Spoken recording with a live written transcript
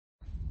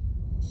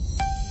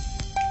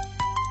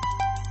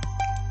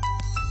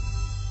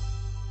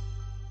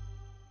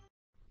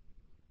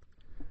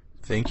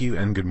Thank you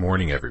and good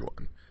morning,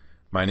 everyone.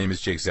 My name is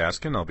Jake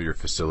Zaskin. I'll be your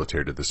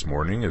facilitator this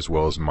morning, as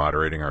well as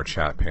moderating our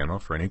chat panel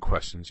for any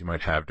questions you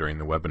might have during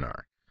the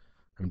webinar.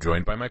 I'm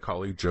joined by my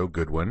colleague, Joe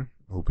Goodwin,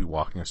 who will be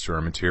walking us through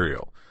our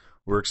material.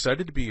 We're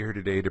excited to be here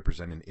today to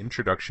present an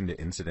introduction to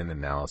incident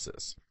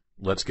analysis.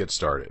 Let's get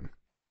started.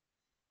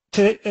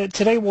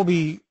 Today we'll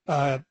be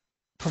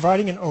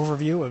providing an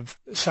overview of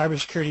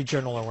cybersecurity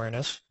general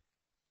awareness.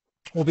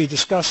 We'll be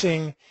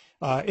discussing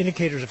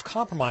indicators of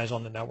compromise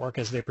on the network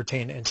as they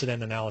pertain to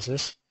incident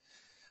analysis.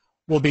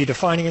 We'll be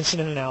defining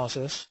incident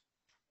analysis,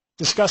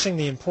 discussing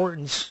the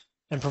importance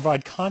and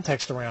provide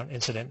context around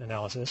incident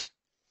analysis,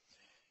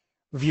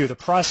 review the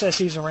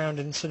processes around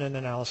incident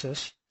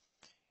analysis.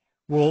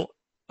 We'll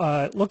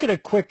look at a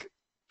quick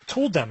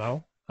tool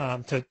demo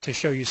to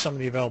show you some of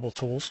the available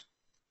tools.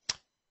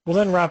 We'll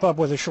then wrap up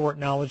with a short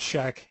knowledge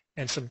check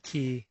and some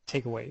key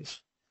takeaways.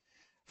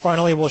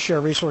 Finally, we'll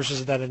share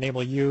resources that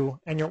enable you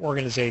and your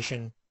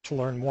organization to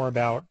learn more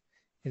about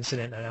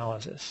incident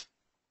analysis.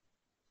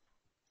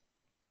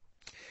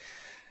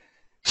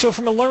 So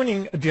from a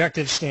learning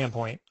objective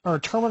standpoint, our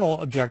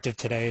terminal objective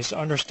today is to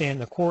understand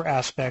the core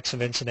aspects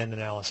of incident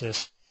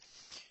analysis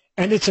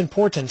and its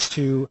importance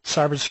to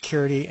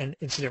cybersecurity and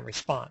incident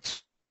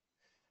response.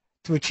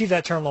 To achieve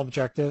that terminal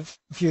objective,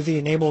 a few of the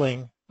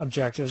enabling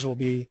objectives will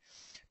be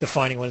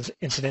defining what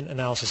incident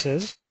analysis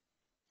is,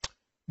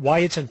 why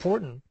it's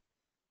important,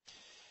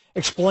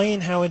 explain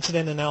how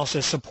incident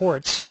analysis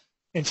supports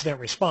incident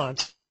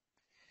response,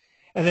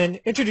 and then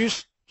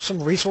introduce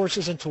some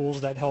resources and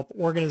tools that help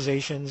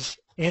organizations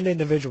and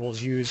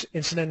individuals use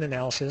incident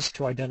analysis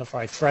to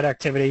identify threat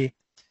activity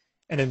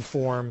and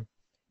inform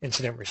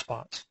incident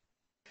response.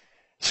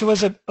 So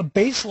as a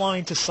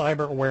baseline to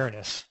cyber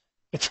awareness,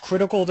 it's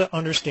critical to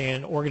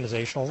understand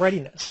organizational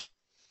readiness.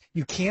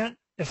 You can't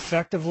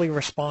effectively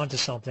respond to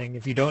something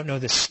if you don't know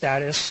the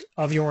status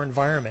of your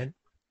environment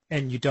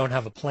and you don't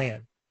have a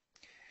plan.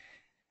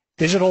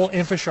 Digital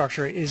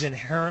infrastructure is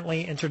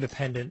inherently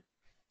interdependent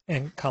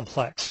and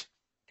complex.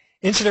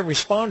 Incident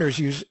responders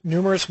use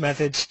numerous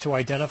methods to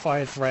identify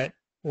a threat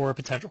or a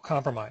potential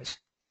compromise.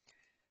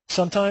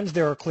 Sometimes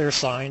there are clear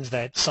signs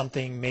that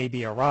something may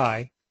be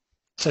awry,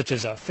 such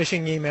as a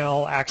phishing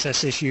email,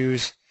 access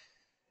issues,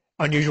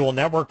 unusual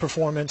network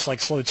performance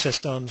like slowed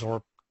systems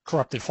or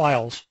corrupted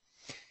files,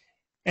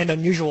 and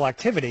unusual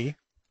activity,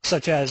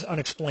 such as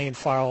unexplained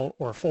file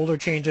or folder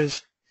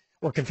changes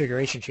or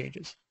configuration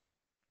changes.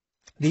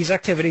 These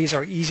activities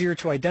are easier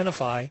to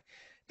identify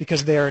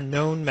because they are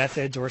known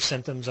methods or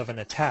symptoms of an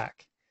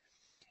attack,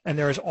 and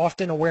there is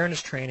often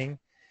awareness training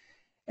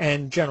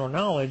and general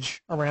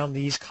knowledge around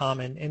these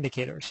common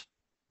indicators.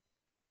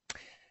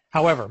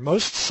 However,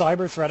 most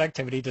cyber threat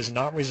activity does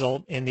not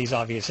result in these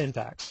obvious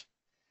impacts.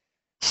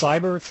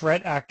 Cyber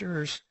threat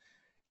actors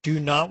do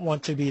not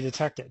want to be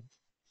detected.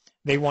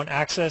 They want to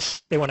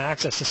access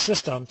the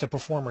system to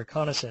perform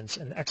reconnaissance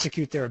and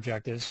execute their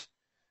objectives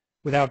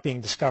without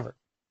being discovered.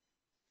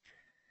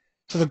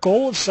 So the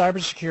goal of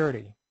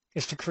cybersecurity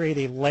is to create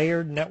a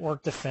layered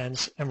network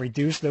defense and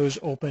reduce those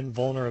open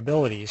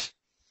vulnerabilities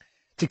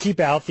to keep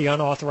out the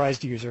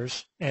unauthorized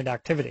users and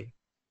activity.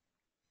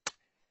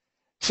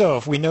 So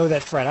if we know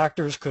that threat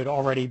actors could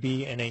already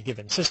be in a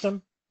given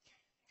system,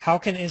 how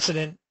can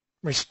incident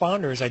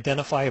responders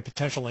identify a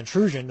potential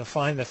intrusion to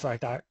find the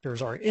threat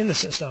actors are in the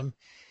system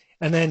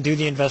and then do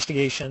the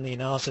investigation, the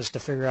analysis to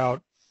figure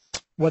out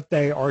what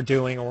they are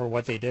doing or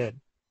what they did?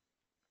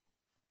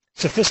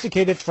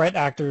 Sophisticated threat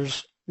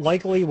actors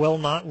likely will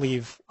not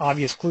leave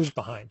obvious clues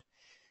behind.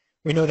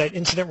 We know that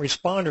incident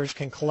responders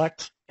can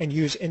collect and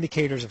use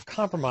indicators of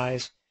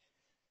compromise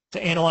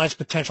to analyze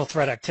potential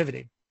threat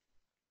activity.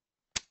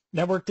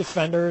 Network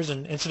defenders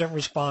and incident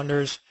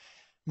responders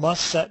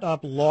must set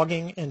up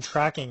logging and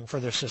tracking for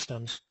their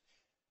systems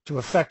to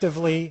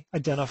effectively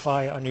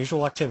identify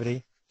unusual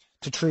activity,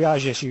 to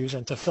triage issues,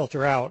 and to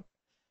filter out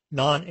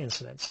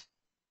non-incidents.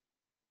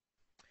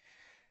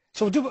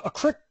 So we'll do a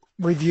quick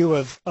review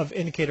of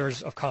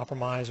indicators of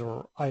compromise,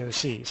 or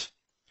IOCs.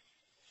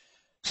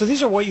 So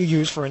these are what you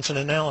use for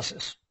incident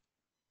analysis.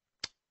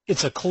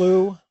 It's a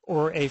clue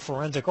or a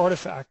forensic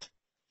artifact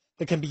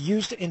that can be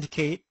used to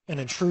indicate an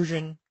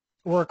intrusion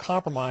or a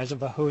compromise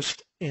of a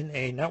host in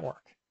a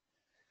network.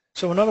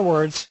 So in other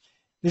words,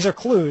 these are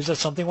clues that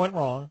something went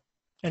wrong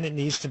and it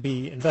needs to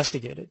be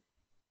investigated.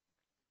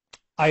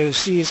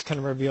 IOCs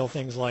can reveal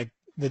things like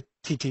the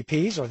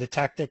TTPs, or the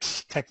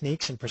tactics,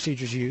 techniques, and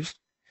procedures used,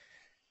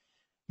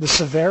 the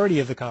severity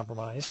of the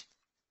compromise,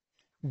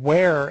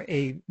 where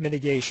a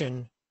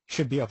mitigation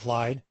should be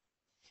applied,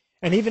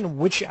 and even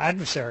which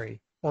adversary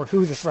or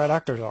who the threat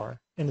actors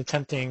are in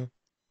attempting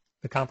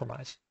the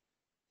compromise.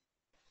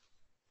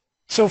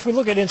 So if we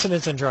look at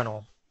incidents in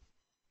general,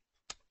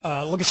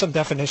 look at some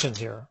definitions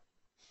here.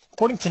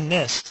 According to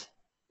NIST,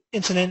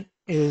 incident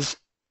is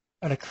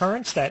an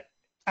occurrence that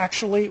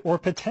actually or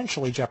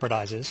potentially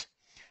jeopardizes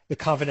the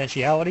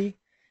confidentiality,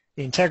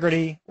 the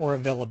integrity, or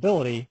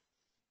availability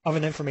of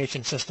an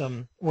information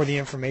system or the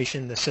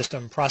information the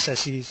system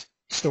processes,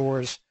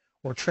 stores,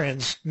 or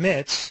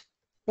transmits,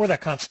 or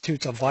that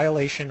constitutes a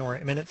violation or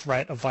imminent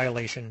threat of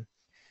violation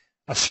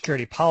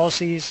security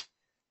policies,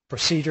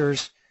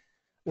 procedures,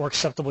 or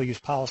acceptable use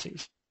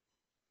policies.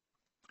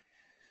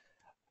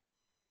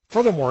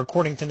 Furthermore,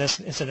 according to this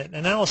incident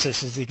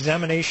analysis, is the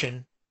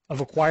examination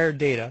of acquired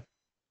data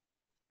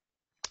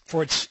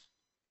for its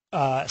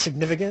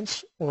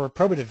significance or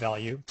probative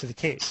value to the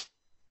case.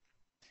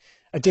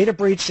 A data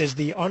breach is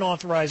the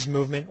unauthorized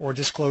movement or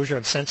disclosure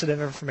of sensitive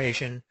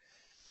information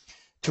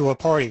to a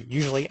party,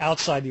 usually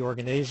outside the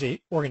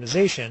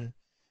organization,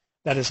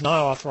 that is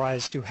not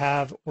authorized to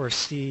have or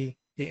see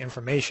the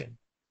information.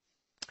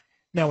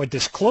 Now, a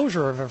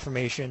disclosure of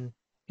information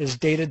is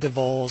data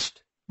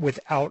divulged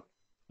without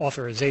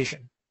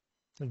authorization.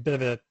 A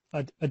bit of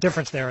a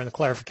difference there in the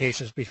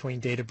clarifications between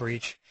data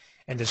breach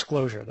and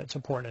disclosure that's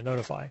important to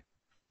notify.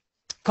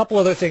 A couple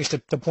other things to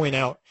point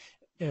out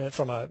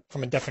from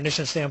a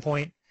definition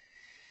standpoint.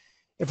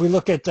 If we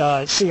look at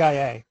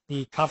CIA,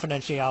 the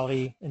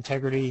confidentiality,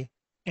 integrity,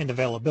 and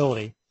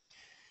availability,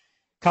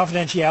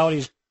 confidentiality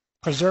is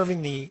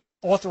preserving the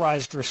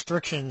authorized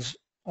restrictions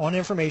on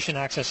information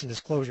access and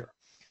disclosure.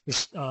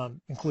 This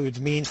includes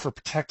means for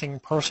protecting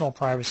personal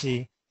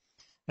privacy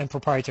and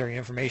proprietary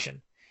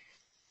information.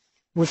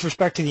 With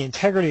respect to the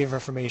integrity of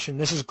information,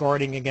 this is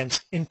guarding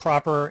against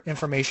improper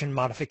information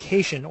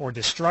modification or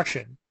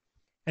destruction,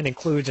 and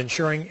includes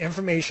ensuring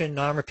information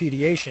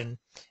non-repudiation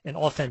and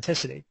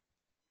authenticity.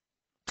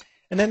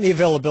 And then the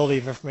availability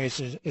of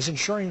information is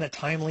ensuring that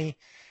timely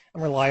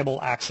and reliable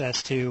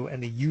access to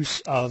and the use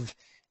of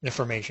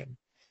information.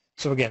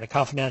 So again, the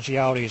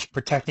confidentiality is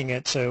protecting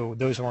it so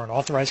those who aren't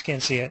authorized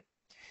can't see it.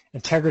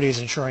 Integrity is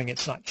ensuring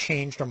it's not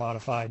changed or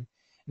modified.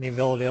 And the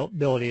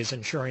availability is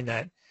ensuring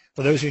that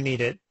for those who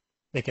need it,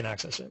 they can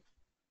access it.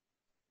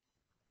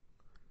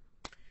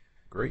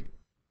 Great.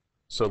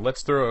 So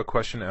let's throw a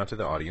question out to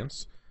the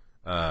audience.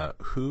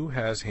 Who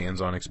has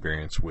hands-on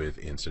experience with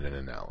incident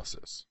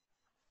analysis?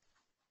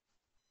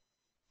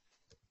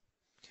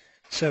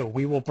 So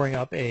we will bring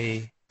up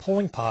a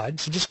polling pod.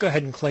 So just go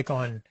ahead and click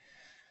on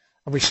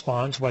a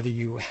response, whether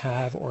you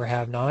have or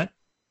have not.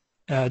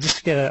 Just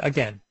to get,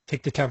 again,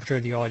 take the temperature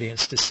of the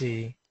audience to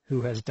see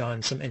who has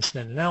done some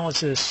incident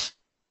analysis,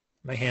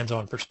 my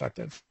hands-on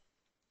perspective.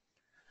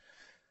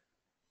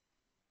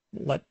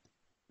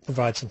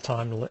 Provide some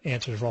time to let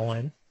answers roll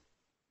in.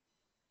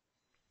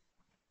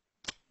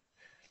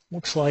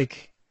 Looks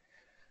like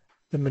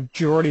the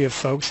majority of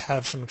folks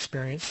have some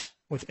experience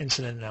with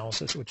incident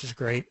analysis, which is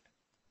great.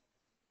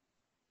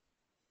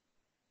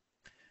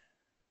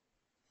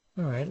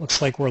 All right,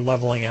 looks like we're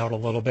leveling out a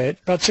little bit.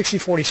 About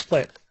 60-40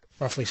 split,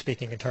 roughly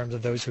speaking, in terms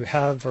of those who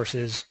have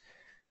versus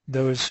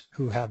those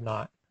who have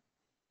not.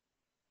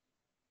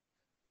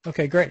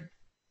 Okay, great.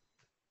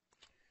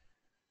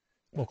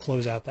 We'll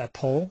close out that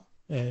poll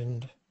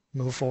and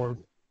move forward.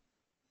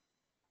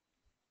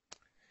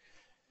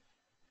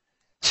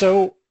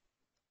 So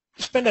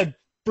spend a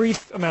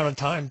brief amount of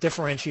time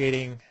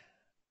differentiating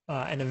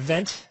an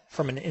event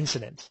from an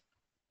incident.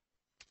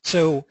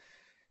 So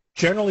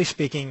generally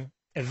speaking,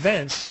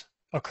 events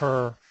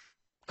occur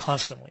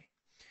constantly,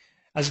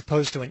 as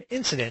opposed to an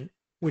incident,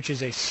 which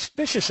is a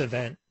suspicious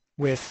event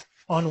with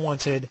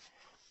unwanted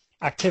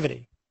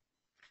activity.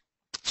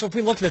 So if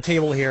we look at the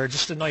table here,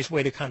 just a nice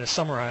way to kind of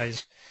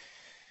summarize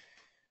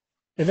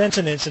events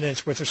and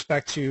incidents with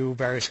respect to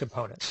various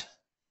components.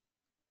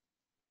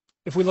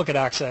 If we look at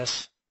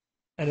access,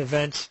 an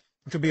event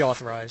could be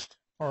authorized,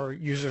 or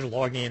users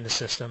logging into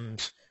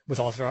systems with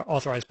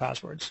authorized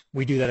passwords.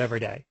 We do that every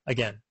day.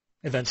 Again,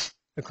 events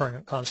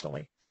occurring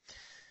constantly.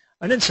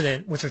 An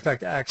incident with respect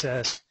to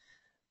access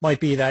might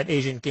be that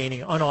agent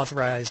gaining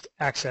unauthorized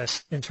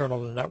access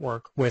internal to the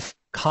network with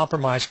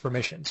compromised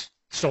permissions,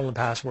 stolen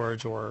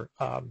passwords, or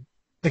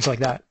things like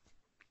that.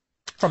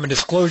 From a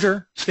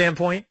disclosure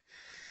standpoint,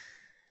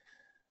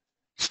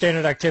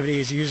 standard activity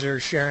is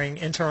users sharing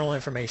internal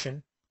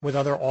information with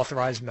other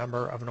authorized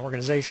member of an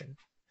organization,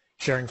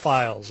 sharing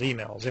files,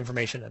 emails,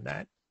 information in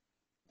that,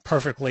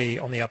 perfectly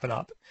on the up and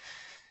up.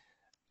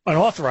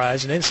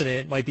 Unauthorized, an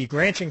incident might be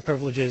granting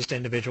privileges to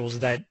individuals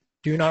that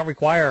do not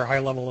require a high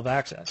level of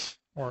access,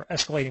 or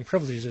escalating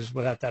privileges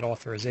without that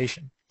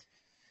authorization,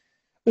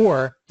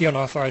 or the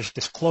unauthorized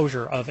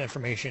disclosure of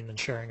information and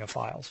sharing of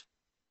files.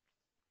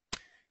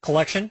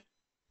 Collection.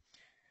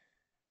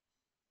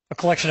 A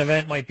collection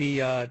event might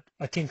be a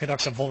team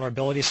conducts a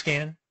vulnerability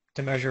scan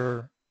to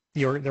measure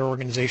their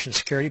organization's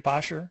security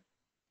posture.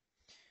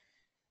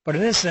 But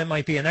an incident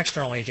might be an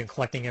external agent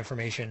collecting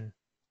information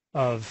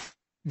of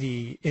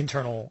the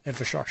internal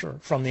infrastructure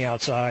from the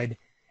outside,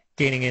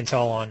 gaining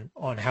intel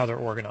on how they're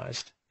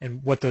organized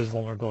and what those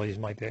vulnerabilities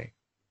might be.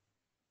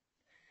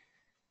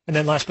 And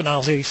then last but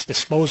not least,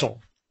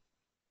 disposal.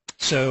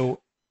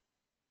 So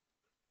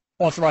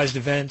authorized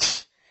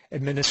events,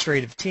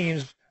 administrative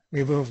teams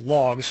remove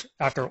logs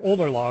after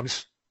older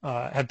logs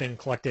have been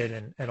collected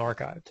and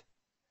archived.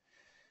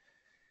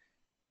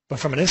 But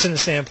from an incident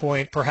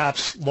standpoint,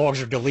 perhaps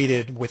logs are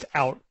deleted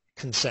without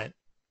consent.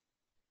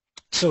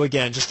 So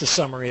again, just a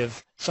summary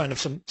of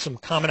some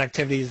common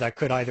activities that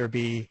could either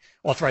be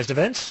authorized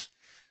events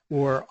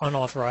or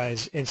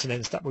unauthorized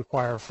incidents that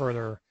require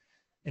further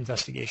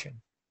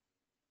investigation.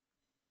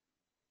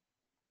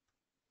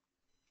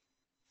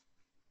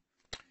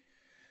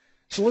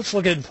 So let's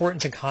look at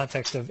importance and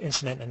context of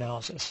incident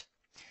analysis.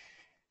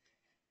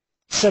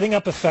 Setting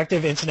up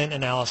effective incident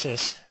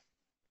analysis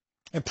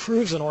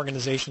improves an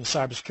organization's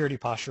cybersecurity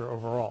posture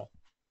overall,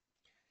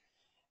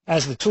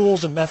 as the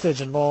tools and methods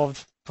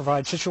involved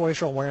provide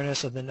situational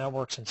awareness of the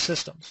networks and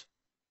systems.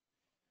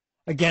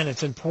 Again,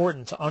 it's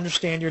important to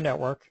understand your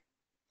network,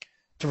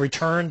 to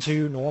return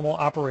to normal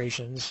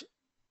operations,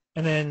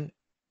 and then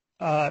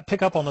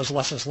pick up on those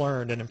lessons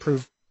learned and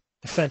improve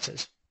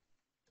defenses.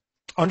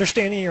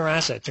 Understanding your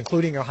assets,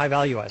 including your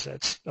high-value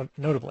assets,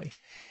 notably,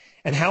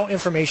 and how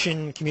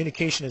information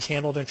communication is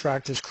handled and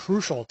tracked is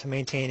crucial to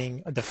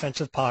maintaining a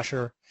defensive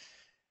posture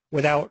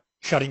without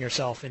shutting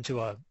yourself into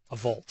a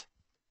vault.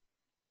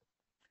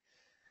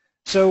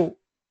 So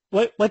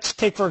let's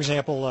take, for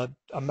example,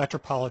 a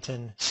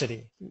metropolitan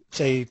city,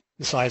 say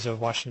the size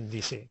of Washington,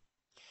 D.C.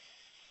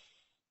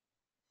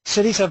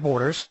 Cities have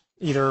borders,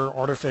 either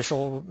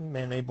artificial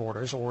man-made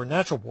borders or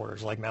natural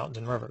borders like mountains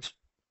and rivers.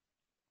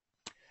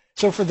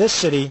 So for this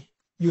city,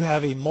 you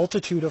have a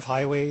multitude of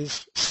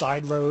highways,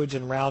 side roads,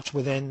 and routes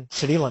within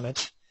city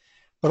limits,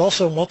 but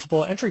also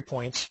multiple entry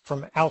points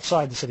from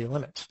outside the city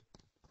limits.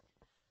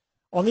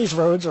 On these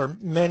roads are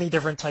many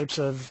different types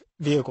of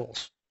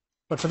vehicles,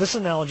 but for this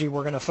analogy,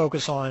 we're going to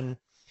focus on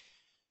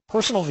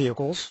personal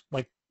vehicles,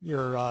 like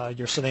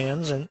your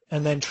sedans, and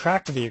then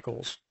tracked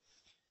vehicles.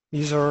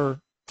 These are,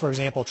 for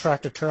example,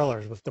 tractor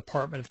trailers with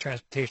Department of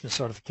Transportation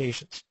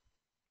certifications.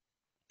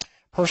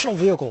 Personal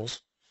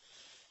vehicles,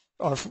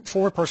 or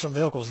for personal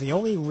vehicles, the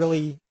only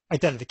really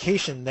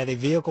identification that a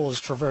vehicle is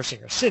traversing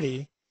your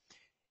city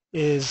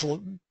is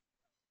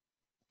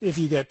if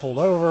you get pulled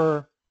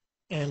over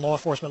and law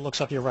enforcement looks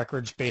up your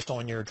records based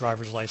on your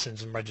driver's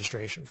license and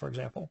registration, for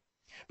example.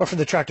 But for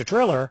the tractor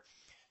trailer,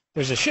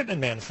 there's a shipment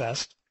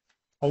manifest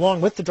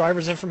along with the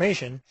driver's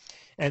information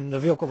and the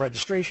vehicle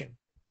registration.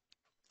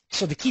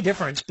 So the key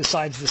difference,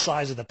 besides the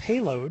size of the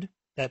payload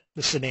that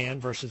the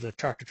sedan versus the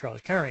tractor trailer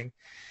is carrying,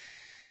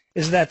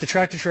 is that the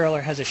tractor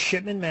trailer has a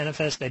shipment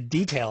manifest that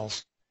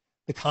details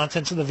the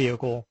contents of the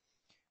vehicle,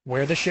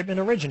 where the shipment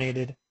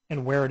originated,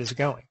 and where it is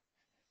going.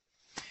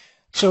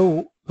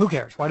 So who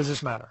cares? Why does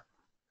this matter?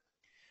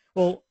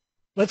 Well,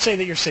 let's say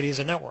that your city is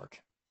a network.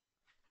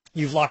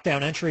 You've locked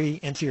down entry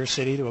into your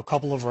city to a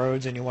couple of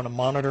roads, and you want to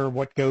monitor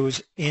what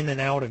goes in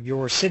and out of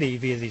your city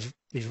via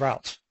these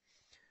routes.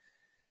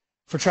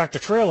 For tractor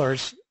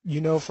trailers,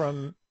 you know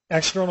from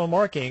external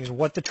markings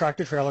what the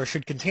tractor trailer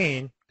should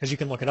contain because you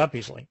can look it up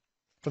easily.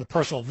 For the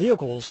personal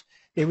vehicles,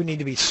 they would need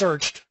to be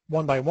searched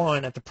one by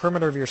one at the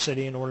perimeter of your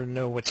city in order to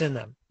know what's in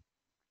them.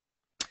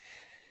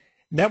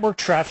 Network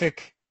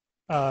traffic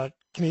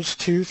commutes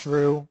to,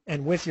 through,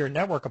 and with your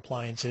network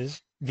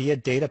appliances via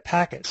data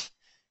packets,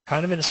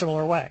 kind of in a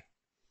similar way.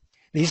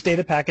 These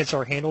data packets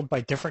are handled by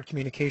different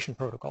communication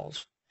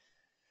protocols.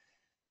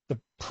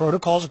 The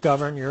protocols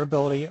govern your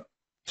ability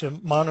to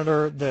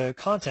monitor the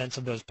contents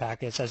of those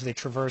packets as they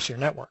traverse your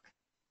network.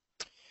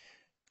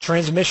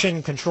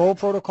 Transmission Control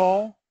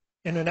Protocol,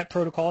 Internet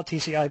Protocol,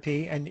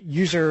 TCP, and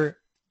User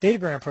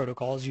Datagram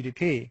Protocol is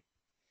UDP.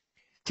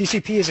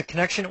 TCP is a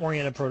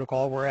connection-oriented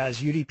protocol,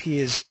 whereas UDP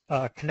is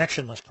a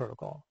connectionless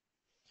protocol.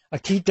 A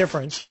key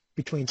difference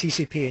between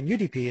TCP and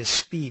UDP is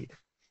speed,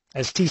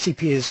 as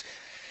TCP is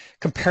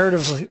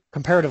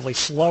comparatively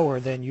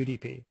slower than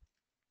UDP.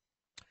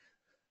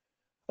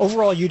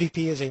 Overall,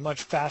 UDP is a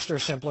much faster,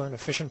 simpler, and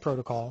efficient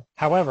protocol.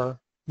 However,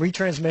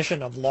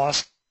 retransmission of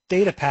lost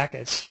data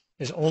packets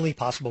is only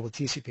possible with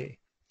TCP.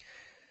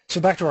 So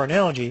back to our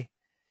analogy,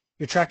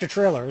 your tractor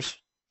trailers,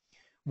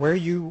 where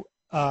you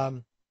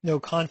know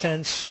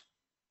contents,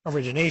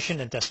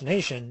 origination, and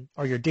destination,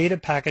 are your data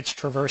packets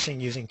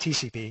traversing using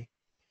TCP,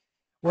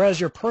 whereas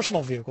your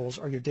personal vehicles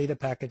are your data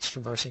packets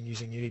traversing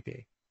using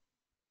UDP.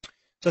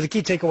 So the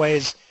key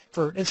takeaways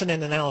for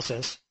incident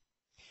analysis: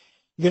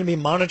 you're going to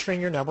be monitoring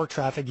your network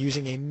traffic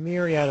using a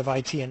myriad of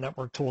IT and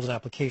network tools and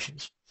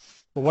applications.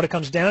 But what it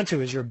comes down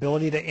to is your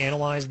ability to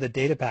analyze the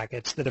data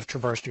packets that have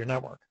traversed your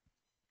network.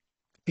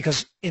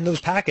 Because in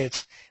those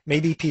packets may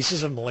be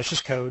pieces of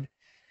malicious code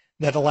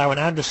that allow an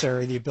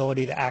adversary the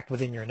ability to act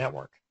within your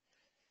network.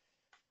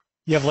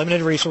 You have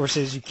limited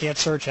resources. You can't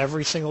search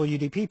every single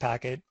UDP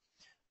packet,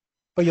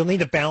 but you'll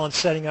need to balance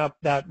setting up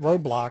that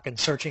roadblock and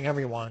searching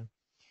everyone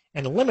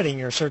and limiting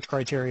your search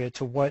criteria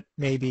to what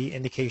may be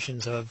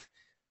indications of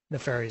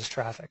nefarious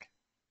traffic.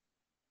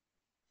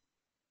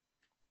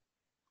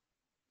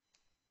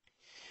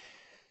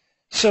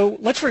 So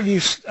let's review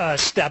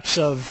steps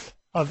of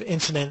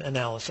incident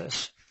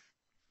analysis.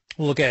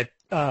 We'll look at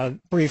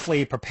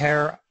briefly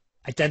prepare,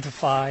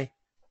 identify,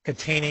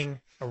 containing,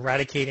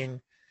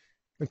 eradicating,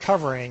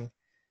 recovering,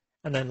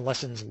 and then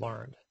lessons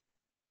learned.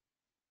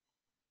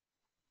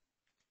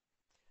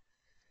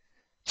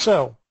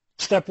 So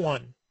step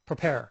one,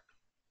 prepare.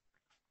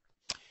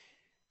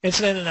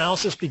 Incident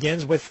analysis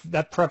begins with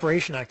that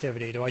preparation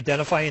activity to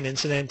identify an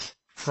incident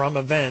from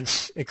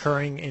events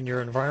occurring in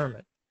your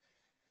environment.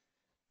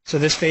 So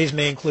this phase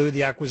may include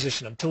the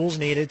acquisition of tools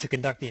needed to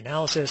conduct the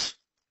analysis,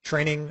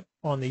 training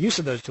on the use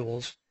of those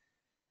tools,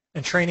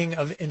 and training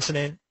of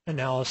incident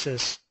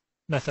analysis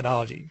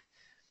methodology.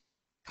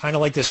 kind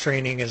of like this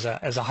training as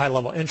a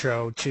high-level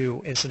intro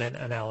to incident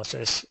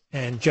analysis,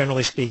 and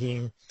generally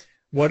speaking,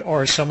 what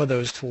are some of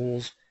those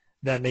tools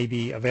that may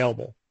be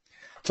available.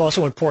 It's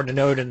also important to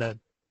note in the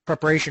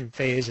preparation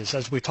phase, is,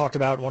 as we talked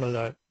about in one of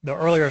the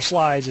earlier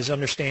slides, is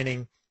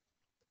understanding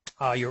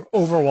your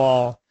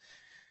overall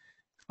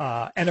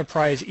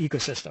enterprise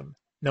ecosystem,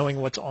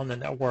 knowing what's on the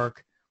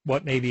network,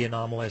 what may be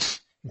anomalous,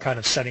 and kind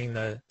of setting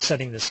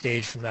the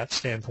stage from that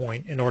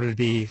standpoint in order to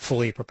be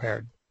fully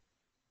prepared.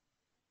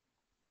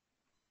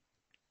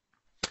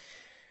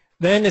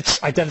 Then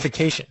it's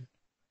identification.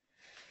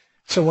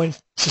 So when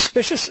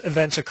suspicious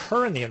events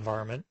occur in the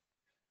environment,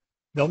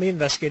 they'll be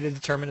investigated to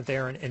determine if they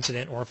are an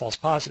incident or a false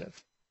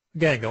positive.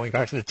 Again, going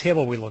back to the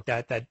table we looked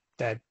at,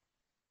 that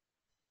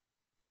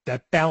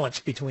balance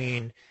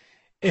between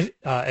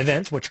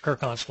events, which occur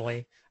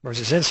constantly,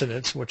 versus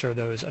incidents, which are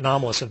those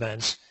anomalous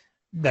events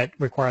that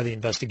require the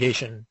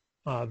investigation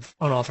of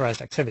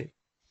unauthorized activity.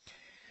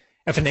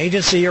 If an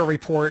agency or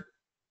report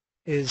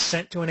is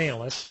sent to an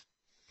analyst,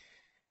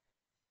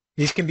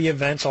 these can be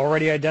events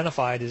already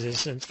identified as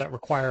incidents that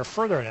require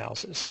further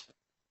analysis.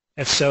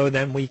 If so,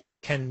 then we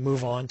can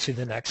move on to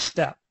the next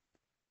step.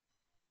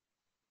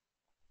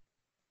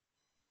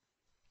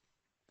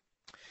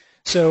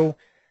 So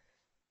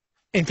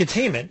in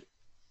containment,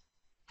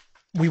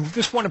 we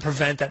just want to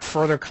prevent that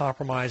further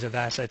compromise of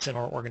assets in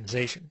our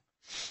organization.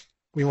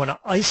 We want to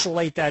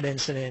isolate that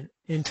incident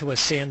into a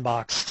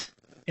sandboxed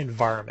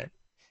environment,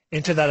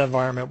 into that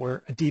environment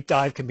where a deep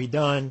dive can be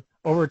done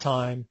over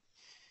time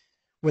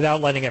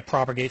without letting it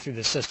propagate through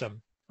the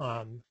system,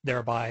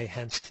 thereby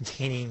hence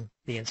containing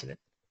the incident.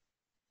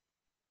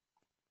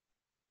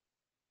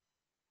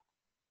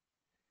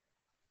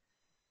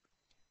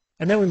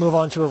 And then we move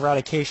on to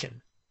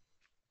eradication.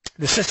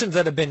 The systems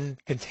that have been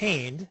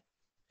contained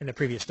in the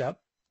previous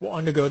step will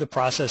undergo the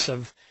process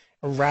of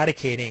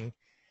eradicating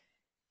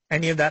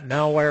any of that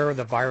malware,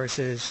 the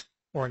viruses,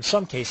 or in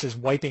some cases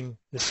wiping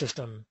the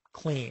system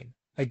clean.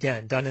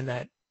 Again, done in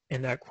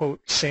that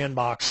quote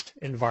sandboxed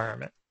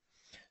environment.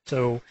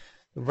 So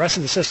the rest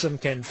of the system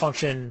can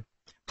function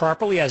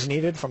properly as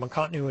needed from a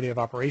continuity of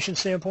operation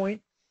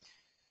standpoint,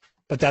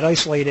 but that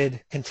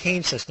isolated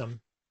contained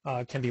system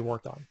can be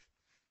worked on.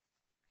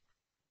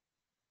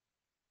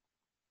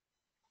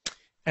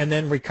 And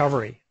then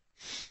recovery.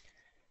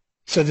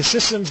 So the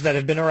systems that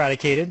have been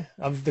eradicated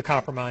of the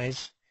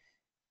compromise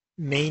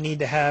may need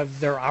to have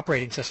their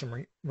operating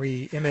system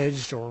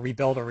re-imaged or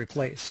rebuilt or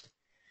replaced.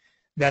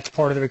 That's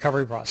part of the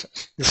recovery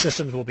process. The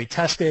systems will be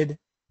tested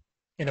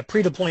in a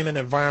pre-deployment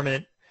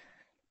environment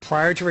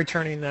prior to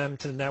returning them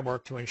to the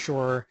network to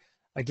ensure,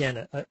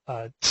 again,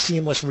 a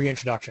seamless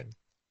reintroduction.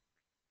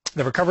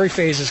 The recovery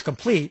phase is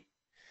complete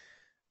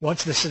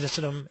once the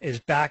system is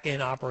back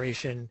in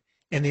operation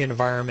in the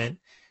environment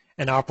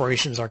and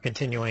operations are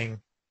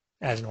continuing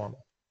as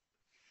normal.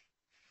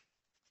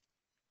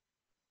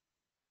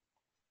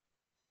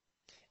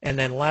 And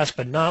then last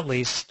but not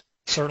least,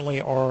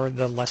 certainly are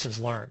the lessons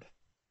learned.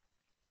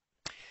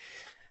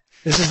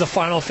 This is the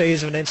final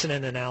phase of an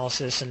incident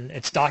analysis, and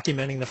it's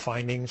documenting the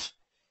findings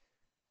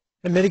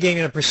and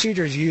mitigating the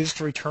procedures used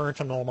to return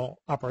to normal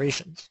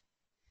operations.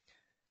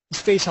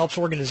 This phase helps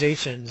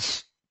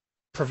organizations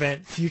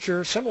prevent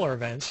future similar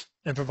events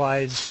and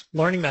provides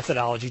learning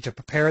methodology to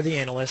prepare the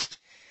analyst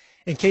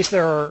in case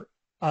there are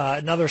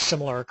another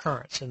similar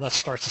occurrence, and thus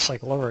starts the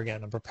cycle over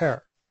again and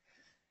prepare.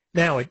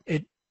 Now,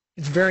 it's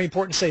very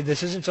important to say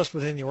this isn't just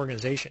within the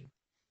organization.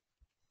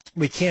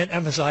 We can't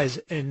emphasize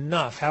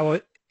enough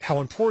how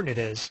important it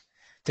is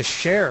to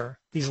share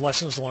these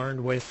lessons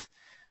learned with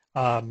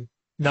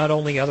not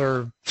only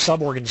other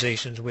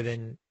sub-organizations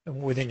within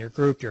your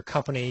group, your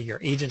company, your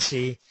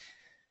agency,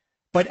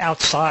 but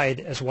outside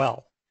as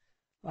well.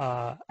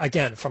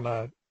 Again, from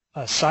a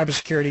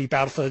cybersecurity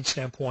battlefield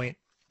standpoint,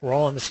 we're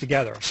all in this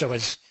together. So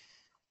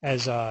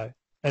as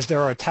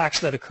there are attacks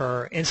that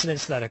occur,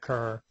 incidents that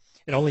occur,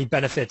 it only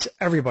benefits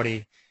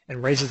everybody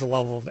and raises the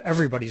level of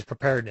everybody's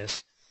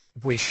preparedness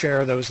if we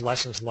share those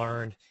lessons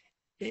learned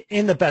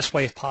in the best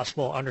way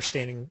possible,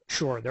 understanding,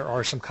 sure, there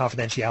are some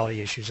confidentiality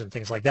issues and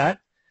things like that,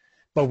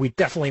 but we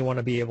definitely want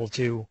to be able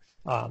to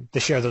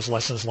share those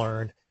lessons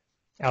learned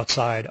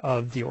outside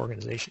of the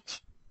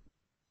organizations.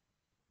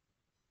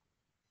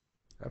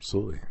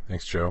 Absolutely.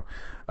 Thanks, Joe.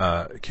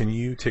 Can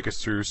you take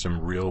us through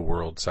some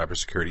real-world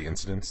cybersecurity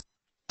incidents?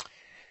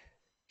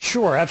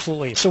 Sure,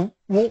 absolutely. So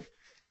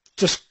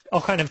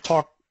I'll kind of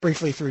talk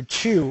briefly through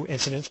two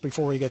incidents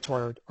before we get to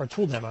our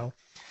tool demo.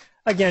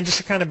 Again, just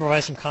to kind of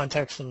provide some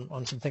context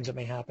on some things that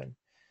may happen.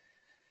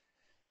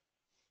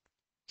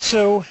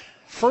 So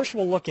first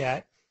we'll look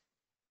at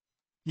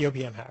the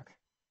OPM hack.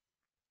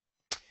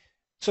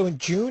 So in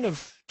June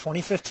of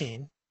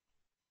 2015,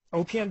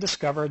 OPM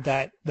discovered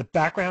that the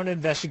background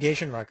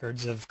investigation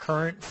records of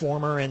current,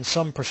 former, and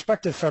some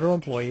prospective federal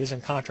employees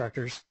and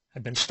contractors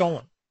had been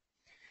stolen.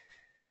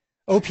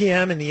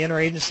 OPM and the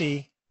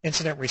interagency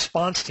incident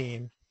response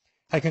team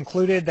had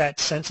concluded that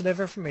sensitive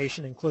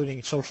information,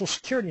 including social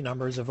security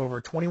numbers of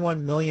over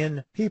 21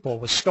 million people,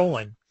 was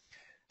stolen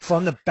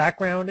from the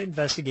background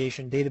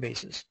investigation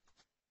databases.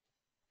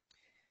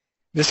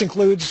 This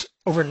includes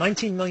over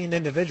 19 million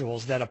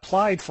individuals that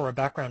applied for a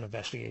background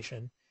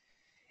investigation,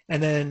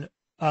 and then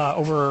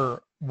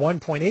over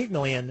 1.8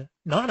 million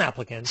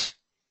non-applicants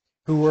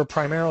who were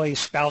primarily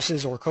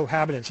spouses or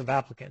cohabitants of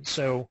applicants.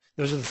 So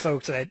those are the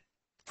folks that,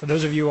 for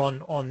those of you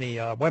on the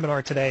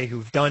webinar today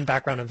who've done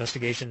background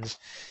investigations,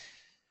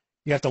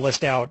 you have to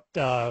list out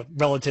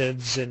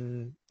relatives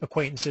and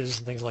acquaintances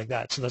and things like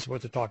that. So that's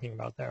what they're talking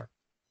about there.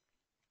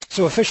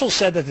 So officials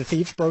said that the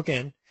thieves broke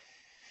in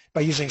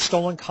by using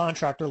stolen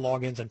contractor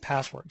logins and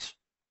passwords.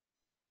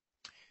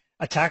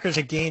 Attackers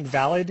had gained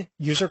valid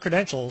user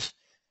credentials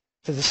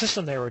to the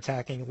system they were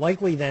attacking,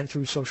 likely then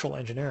through social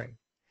engineering.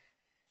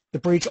 The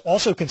breach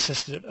also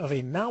consisted of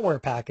a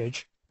malware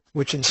package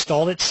which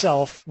installed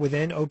itself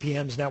within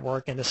OPM's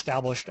network and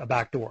established a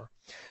backdoor.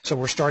 So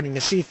we're starting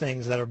to see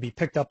things that will be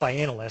picked up by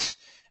analysts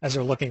as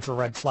they're looking for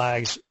red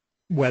flags,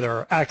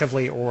 whether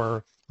actively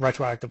or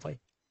retroactively.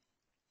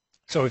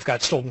 So we've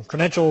got stolen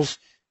credentials,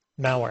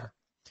 malware.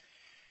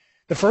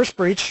 The first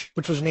breach,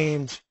 which was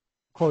named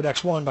quote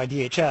X1 by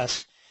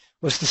DHS,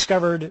 was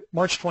discovered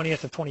March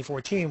 20th of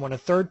 2014 when a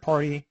third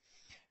party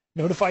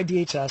notified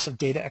DHS of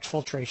data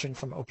exfiltration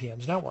from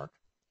OPM's network.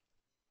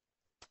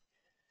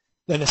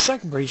 Then a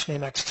second breach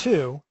named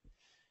X2,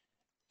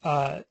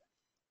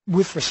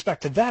 with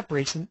respect to that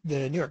breach,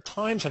 the New York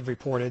Times had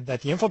reported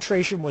that the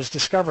infiltration was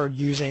discovered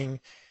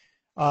using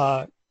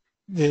the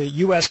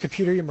U.S.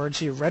 Computer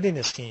Emergency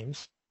Readiness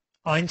Team's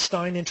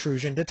Einstein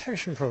Intrusion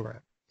Detection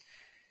Program.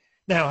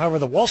 Now, however,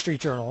 the Wall Street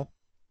Journal,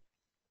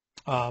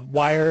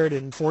 Wired,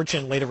 and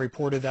Fortune later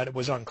reported that it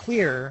was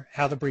unclear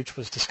how the breach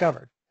was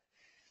discovered.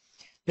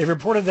 They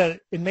reported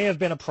that it may have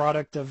been a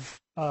product of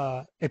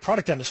a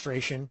product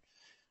demonstration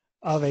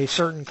of a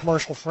certain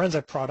commercial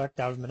forensic product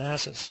out of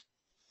Manassas.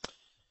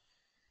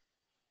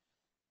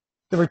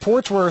 The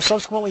reports were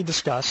subsequently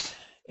discussed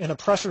in a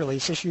press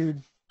release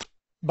issued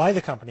by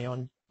the company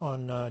on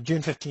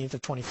June 15th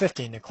of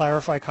 2015 to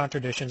clarify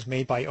contradictions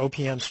made by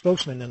OPM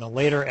spokesman in a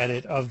later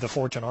edit of the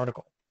Fortune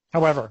article.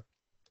 However,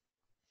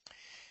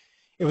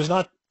 it was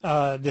not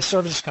the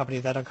services company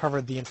that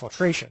uncovered the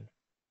infiltration.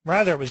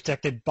 Rather, it was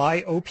detected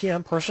by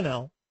OPM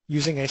personnel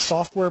using a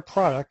software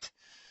product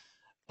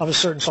of a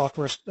certain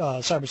software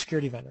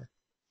cybersecurity vendor.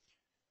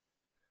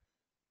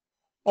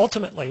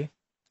 Ultimately,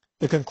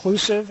 the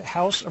conclusive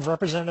House of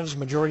Representatives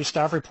majority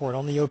staff report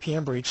on the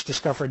OPM breach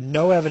discovered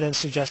no evidence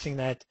suggesting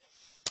that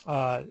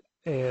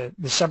the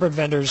separate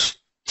vendor's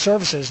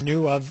services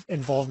knew of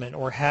involvement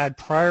or had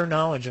prior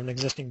knowledge of an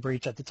existing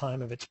breach at the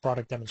time of its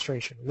product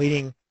demonstration,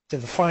 leading to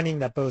the finding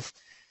that both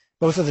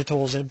of the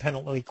tools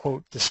independently,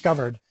 quote,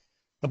 discovered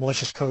the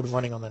malicious code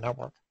running on the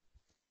network.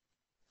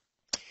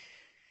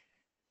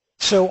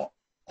 So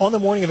on the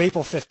morning of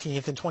April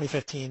 15th in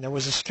 2015, there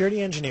was a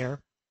security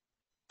engineer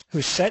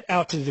who set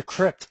out to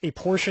decrypt a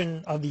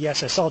portion of the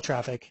SSL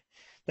traffic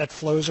that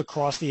flows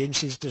across the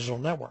agency's digital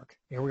network.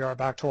 Here we are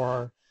back to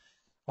our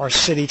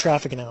city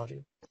traffic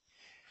analogy.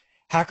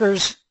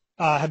 Hackers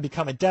have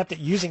become adept at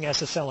using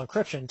SSL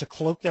encryption to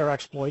cloak their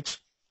exploits,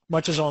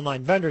 much as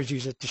online vendors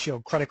use it to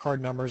shield credit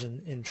card numbers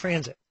in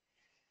transit.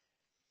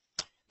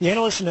 The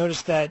analyst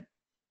noticed that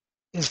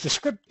his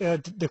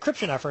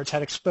decryption efforts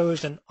had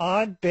exposed an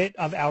odd bit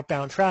of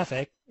outbound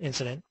traffic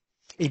incident,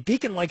 a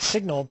beacon-like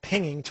signal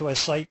pinging to a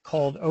site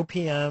called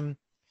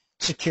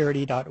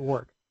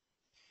opmsecurity.org.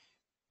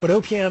 But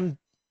OPM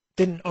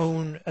didn't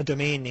own a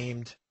domain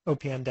named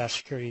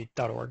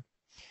opm-security.org.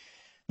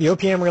 The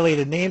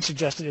OPM-related name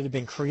suggested it had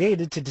been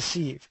created to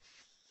deceive.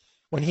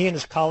 When he and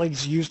his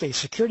colleagues used a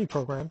security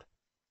program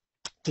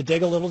to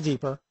dig a little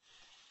deeper,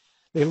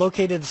 they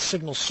located the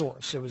signal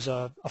source. It was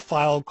a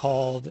file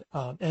called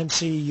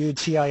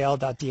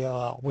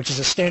mcutil.dll, which is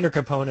a standard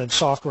component of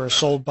software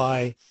sold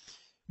by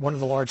one of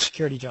the large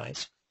security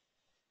giants.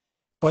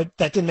 But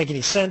that didn't make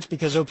any sense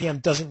because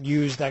OPM doesn't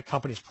use that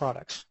company's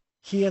products.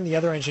 He and the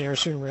other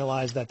engineers soon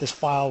realized that this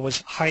file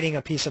was hiding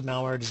a piece of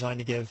malware designed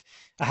to give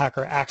a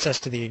hacker access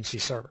to the agency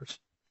servers.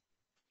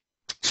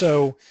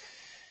 So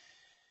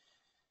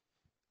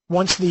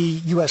once the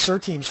U.S.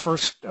 CERT team's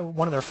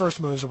one of their first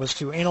moves was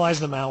to analyze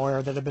the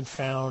malware that had been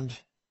found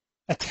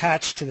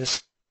attached to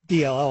this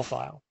DLL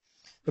file.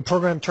 The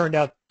program turned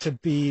out to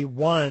be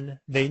one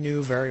they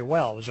knew very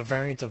well. It was a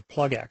variant of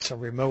PlugX, a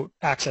remote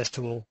access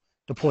tool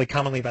deployed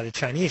commonly by the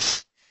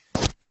Chinese.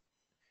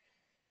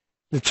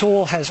 The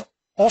tool has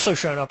also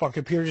shown up on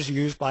computers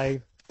used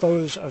by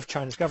foes of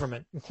China's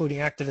government, including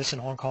activists in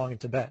Hong Kong and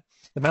Tibet.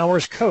 The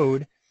malware's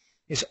code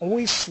is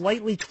always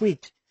slightly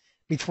tweaked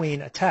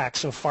between attacks,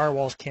 so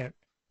firewalls can't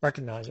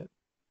recognize it.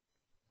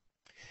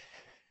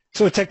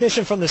 So a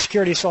technician from the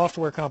security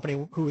software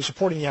company who was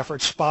supporting the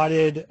effort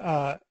spotted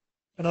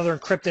another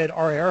encrypted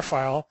RAR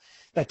file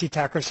that the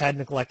attackers had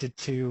neglected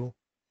to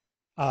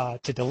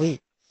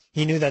delete.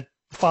 He knew that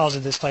files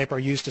of this type are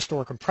used to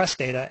store compressed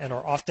data and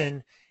are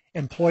often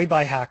employed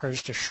by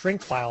hackers to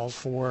shrink files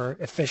for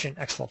efficient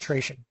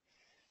exfiltration.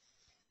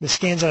 The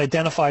scans had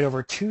identified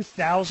over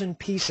 2,000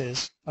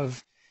 pieces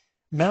of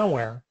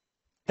malware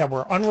that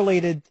were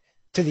unrelated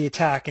to the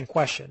attack in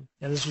question.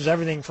 And this was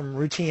everything from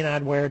routine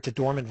adware to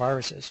dormant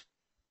viruses.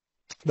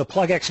 The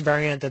plugX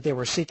variant that they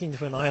were seeking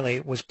to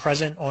annihilate was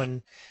present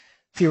on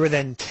fewer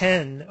than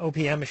 10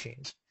 OPM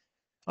machines.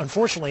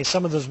 Unfortunately,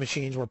 some of those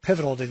machines were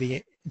pivotal to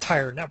the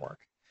entire network.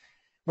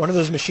 One of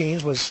those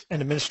machines was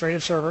an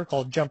administrative server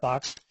called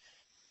Jumpbox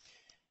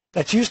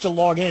that's used to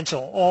log into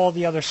all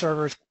the other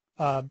servers,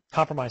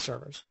 compromised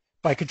servers.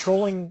 By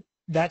controlling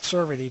that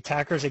server, the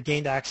attackers had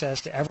gained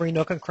access to every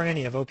nook and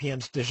cranny of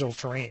OPM's digital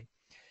terrain.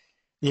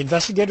 The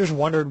investigators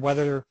wondered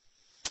whether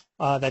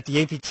that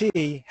the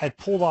APT had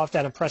pulled off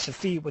that impressive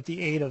feat with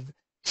the aid of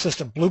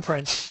system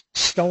blueprints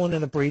stolen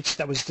in the breach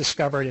that was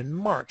discovered in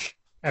March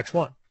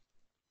X1.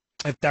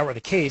 If that were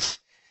the case,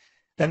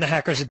 then the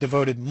hackers had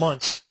devoted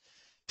months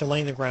to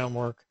laying the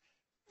groundwork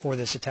for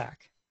this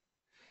attack.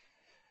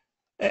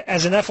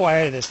 As an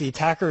FYI to this, the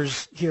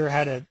attackers here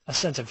had a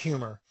sense of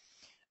humor.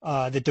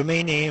 The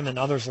domain name and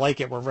others like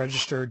it were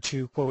registered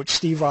to, quote,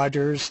 Steve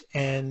Rogers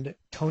and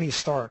Tony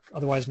Stark,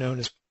 otherwise known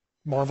as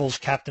Marvel's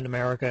Captain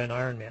America and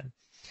Iron Man.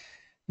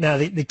 Now,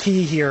 the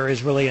key here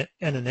is really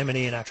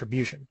anonymity and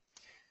attribution.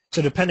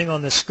 So depending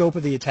on the scope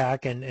of the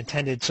attack and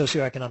intended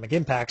socioeconomic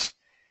impacts,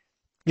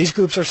 these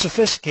groups are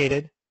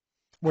sophisticated,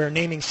 where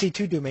naming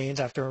C2 domains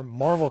after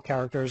Marvel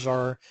characters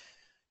are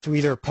to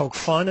either poke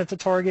fun at the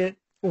target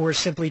or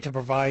simply to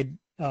provide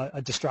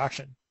a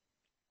distraction.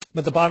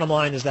 But the bottom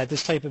line is that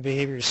this type of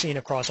behavior is seen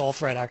across all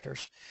threat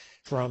actors,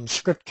 from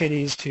script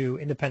kiddies to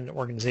independent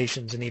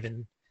organizations and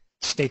even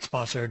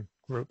state-sponsored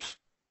groups.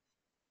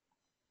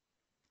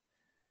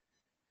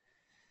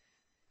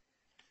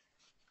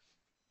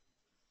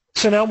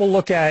 So now we'll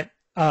look at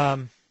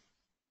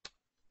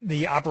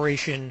the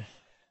Operation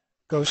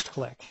Ghost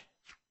Click.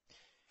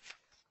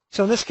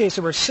 So in this case,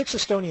 there were 6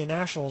 Estonian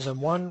nationals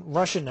and 1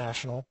 Russian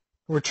national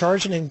who were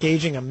charged in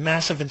engaging a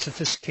massive and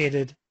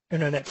sophisticated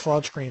internet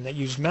fraud screen that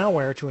used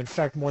malware to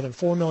infect more than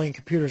 4 million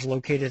computers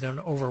located in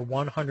over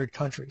 100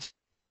 countries.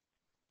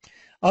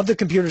 Of the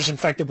computers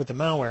infected with the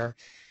malware,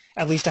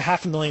 at least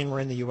 500,000 were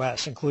in the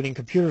U.S., including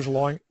computers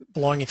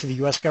belonging to the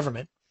U.S.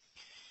 government,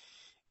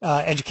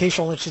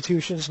 educational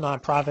institutions,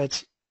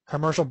 nonprofits,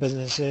 commercial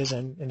businesses,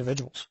 and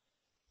individuals.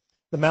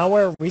 The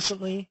malware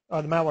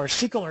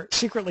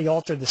secretly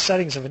altered the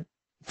settings of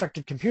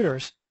infected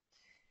computers,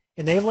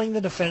 enabling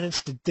the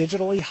defendants to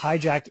digitally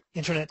hijack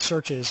internet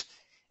searches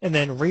and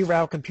then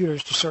reroute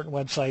computers to certain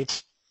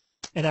websites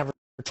and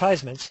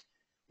advertisements,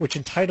 which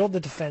entitled the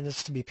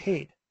defendants to be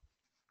paid.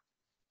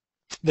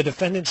 The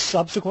defendants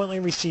subsequently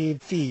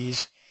received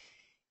fees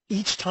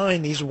each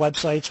time these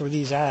websites or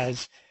these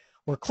ads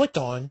were clicked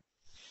on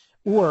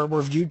or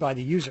were viewed by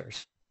the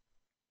users.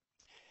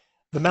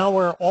 The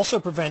malware also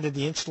prevented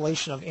the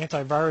installation of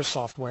antivirus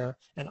software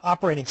and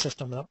operating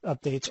system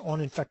updates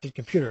on infected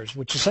computers,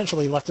 which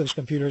essentially left those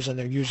computers and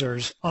their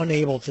users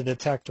unable to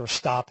detect or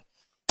stop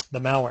the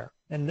malware,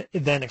 and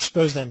it then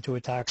exposed them to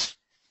attacks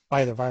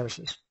by other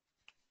viruses.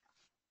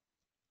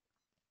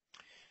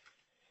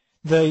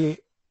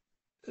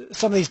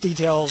 Some of these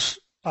details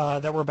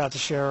that we're about to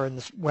share in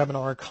this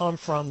webinar come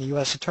from the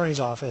U.S.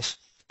 Attorney's Office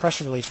press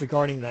release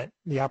regarding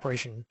the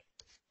Operation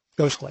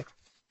Ghost Click.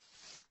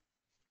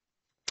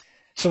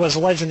 So as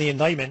alleged in the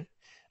indictment,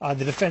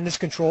 the defendants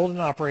controlled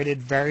and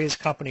operated various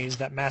companies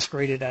that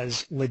masqueraded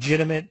as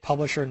legitimate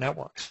publisher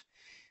networks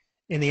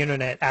in the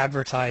internet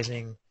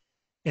advertising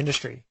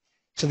industry.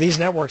 So these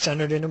networks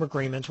entered into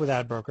agreements with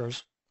ad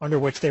brokers under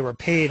which they were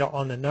paid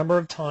on the number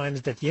of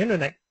times that the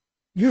internet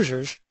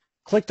users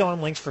clicked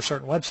on links for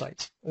certain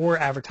websites or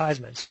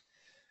advertisements,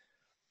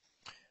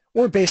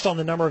 or based on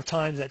the number of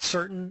times that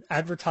certain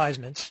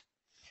advertisements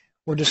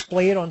were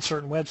displayed on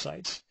certain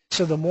websites.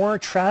 So the more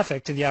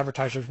traffic to the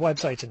advertisers'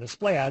 websites and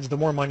display ads, the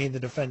more money the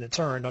defendants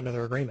earned under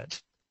their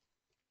agreements.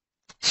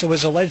 So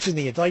as alleged in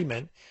the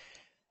indictment,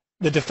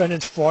 the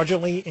defendants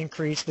fraudulently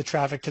increased the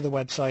traffic to the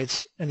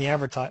websites and the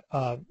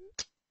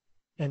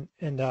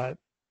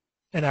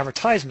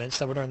advertisements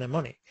that would earn them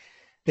money.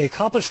 They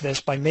accomplished this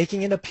by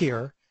making it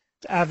appear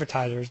to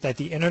advertisers that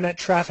the internet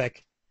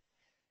traffic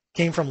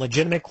came from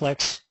legitimate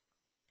clicks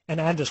and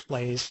ad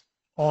displays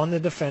on the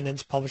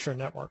defendants' publisher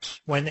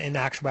networks, when in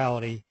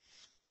actuality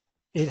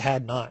it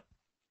had not.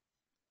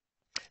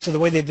 So the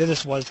way they did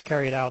this was to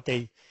carry it out.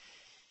 They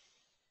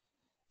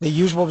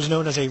used what was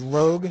known as a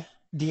rogue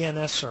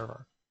DNS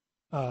server,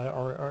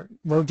 or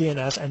rogue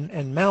DNS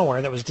and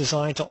malware that was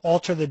designed to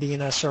alter the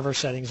DNS server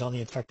settings on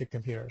the infected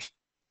computers.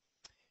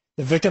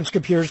 The victims'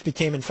 computers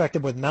became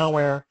infected with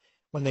malware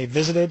when they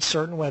visited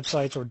certain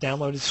websites or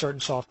downloaded certain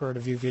software to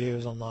view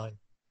videos online.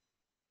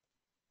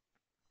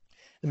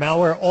 The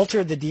malware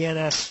altered the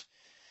DNS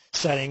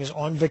settings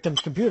on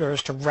victims'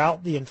 computers to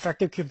route the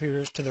infected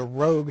computers to the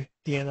rogue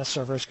DNS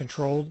servers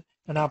controlled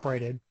and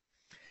operated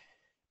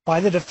by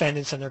the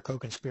defendants and their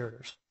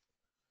co-conspirators.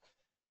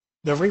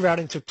 The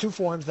rerouting took 2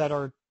 forms that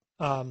are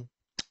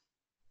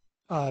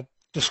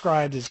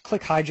described as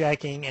click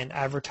hijacking and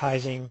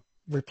advertising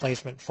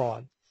replacement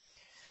fraud.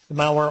 The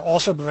malware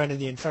also prevented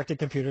the infected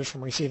computers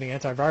from receiving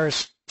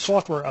antivirus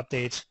software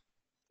updates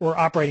or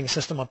operating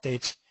system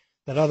updates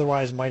that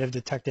otherwise might have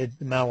detected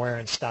the malware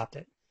and stopped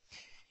it.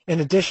 In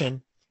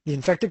addition, the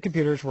infected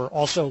computers were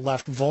also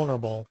left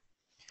vulnerable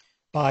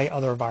by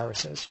other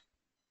viruses.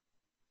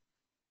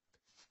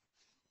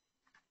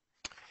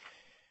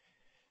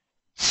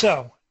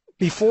 So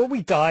before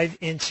we dive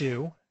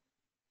into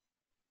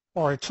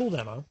our tool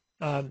demo,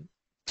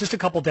 just a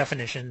couple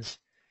definitions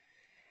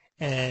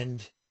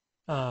and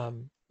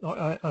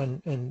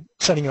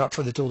setting you up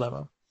for the tool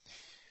demo.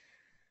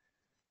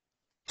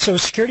 So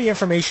security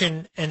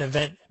information and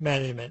event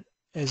management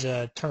is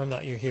a term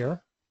that you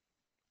hear.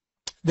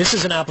 This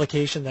is an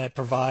application that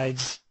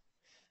provides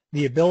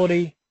the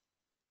ability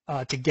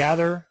to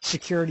gather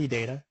security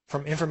data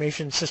from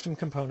information system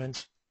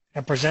components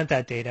and present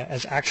that data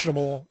as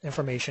actionable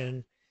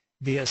information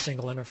via a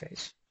single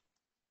interface.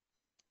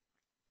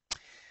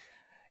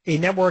 A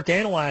network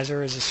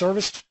analyzer is a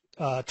service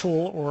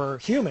tool or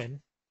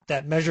human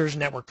that measures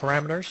network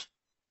parameters.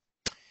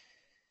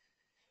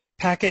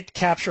 Packet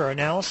capture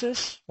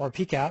analysis, or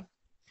PCAP.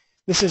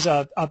 This is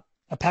a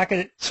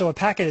packet. So a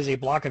packet is a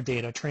block of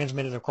data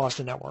transmitted across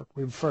the network.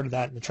 We refer to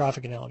that in the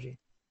traffic analogy.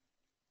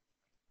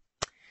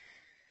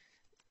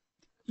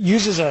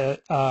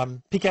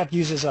 PCAP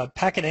uses a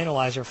packet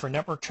analyzer for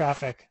network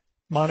traffic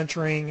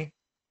monitoring,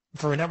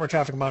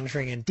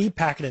 and deep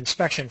packet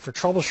inspection for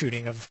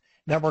troubleshooting of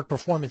network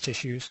performance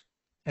issues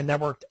and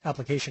network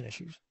application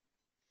issues.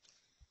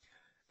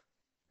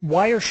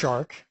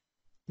 Wireshark,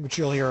 which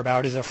you'll hear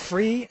about, is a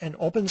free and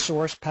open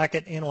source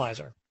packet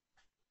analyzer.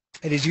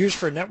 It is used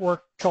for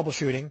network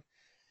troubleshooting,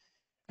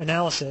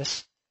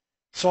 analysis,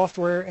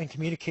 software and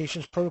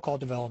communications protocol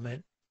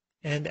development,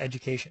 and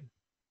education.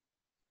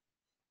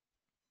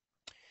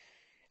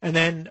 And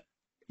then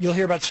you'll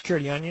hear about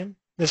Security Onion.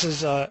 This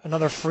is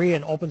another free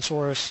and open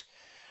source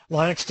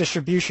Linux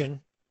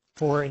distribution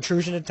for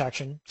intrusion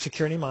detection,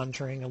 security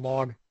monitoring, and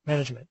log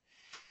management.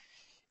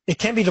 It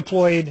can be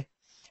deployed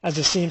as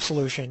a SIEM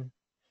solution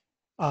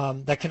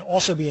that can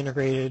also be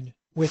integrated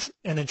with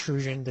an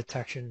intrusion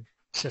detection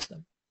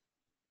system.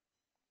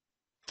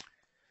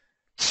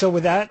 So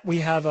with that, we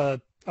have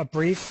a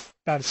brief,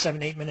 about a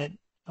 7-8 minute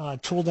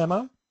tool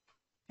demo,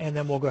 and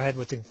then we'll go ahead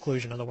with the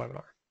conclusion of the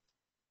webinar.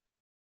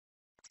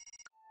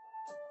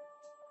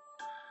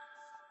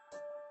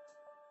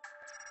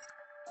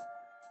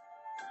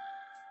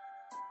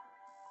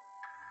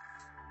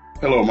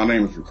 Hello, my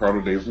name is Ricardo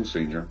Davison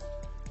Sr.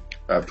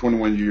 I have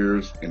 21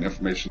 years in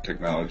information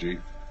technology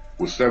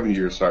with 7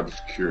 years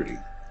cybersecurity,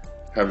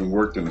 having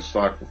worked in the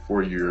SOC for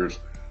 4 years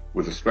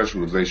with a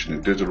specialization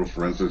in digital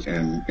forensics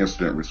and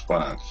incident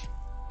response.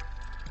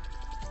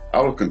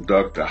 I will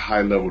conduct a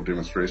high-level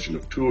demonstration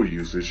of tool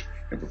usage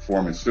in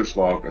performing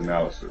syslog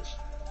analysis.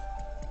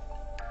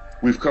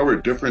 We've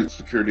covered different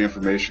security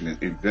information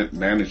and event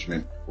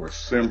management, or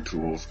SIEM,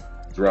 tools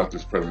throughout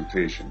this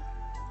presentation.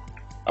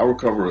 I will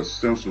cover a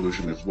SIEM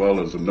solution as well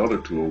as another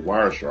tool,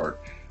 Wireshark,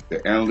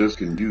 that analysts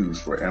can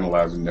use for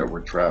analyzing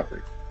network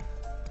traffic.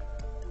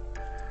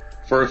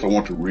 First, I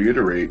want to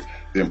reiterate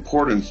the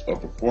importance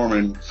of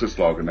performing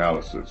syslog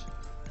analysis,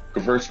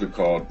 conversely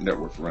called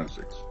network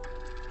forensics.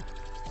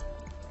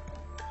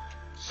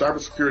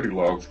 Cybersecurity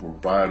logs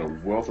provide a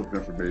wealth of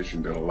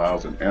information that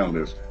allows an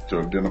analyst to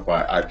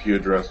identify IP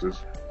addresses,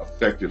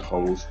 affected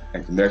hosts,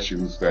 and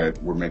connections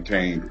that were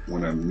maintained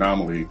when an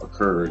anomaly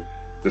occurred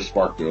that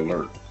sparked the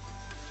alert.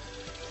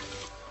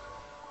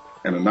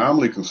 An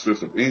anomaly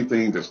consists of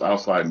anything that's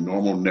outside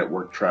normal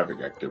network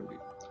traffic activity.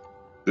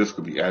 This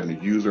could be adding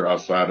a user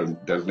outside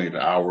of designated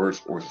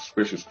hours or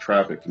suspicious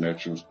traffic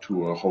connections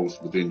to a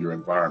host within your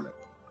environment.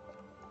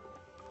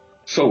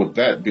 So with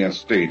that being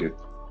stated,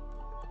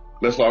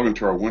 let's log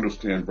into our Windows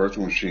 10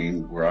 virtual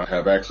machine where I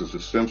have access to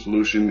SIEM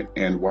solution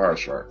and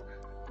Wireshark.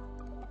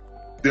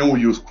 Then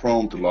we'll use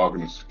Chrome to log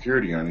into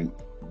Security Onion,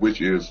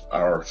 which is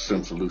our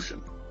SIEM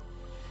solution.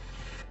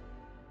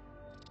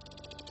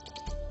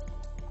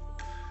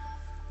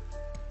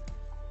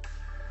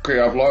 Okay,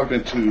 I've logged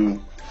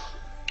into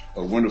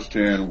a Windows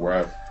 10 where I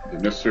have the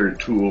necessary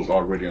tools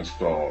already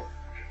installed.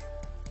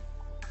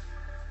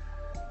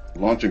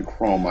 Launching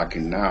Chrome, I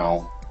can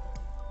now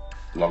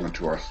log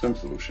into our SIEM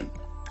solution.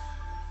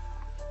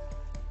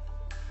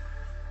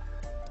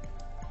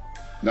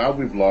 Now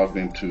we've logged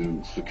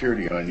into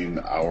Security Onion,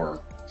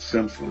 our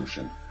SIEM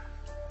solution.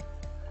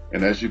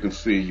 And as you can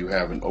see, you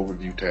have an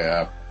overview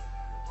tab,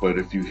 but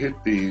if you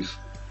hit these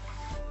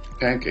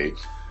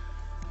pancakes,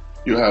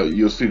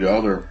 you'll see the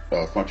other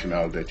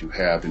functionality that you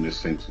have in this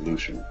SIEM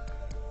solution.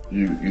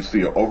 You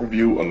see an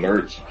overview,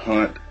 alerts,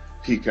 hunt,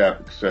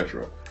 PCAP,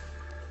 etc.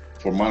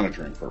 for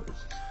monitoring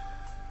purposes.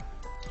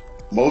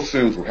 Most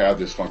SIEMs will have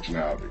this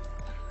functionality.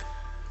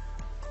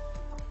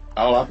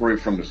 I'll operate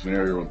from the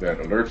scenario that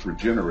alerts were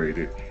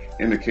generated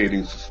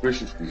indicating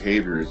suspicious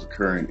behavior is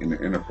occurring in the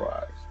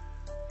enterprise.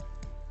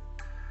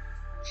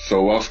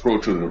 So I'll scroll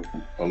to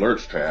the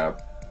alerts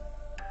tab,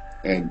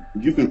 and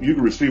you can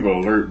receive an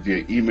alert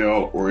via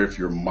email or if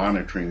you're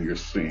monitoring your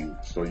SIEM.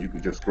 So you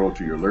can just scroll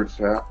to your alerts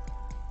tab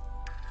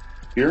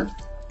here,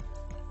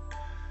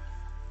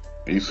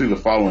 and you see the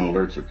following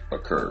alerts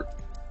occurred.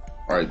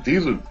 All right,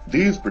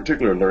 these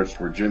particular alerts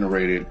were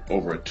generated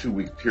over a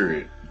 2-week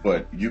period,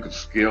 but you can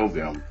scale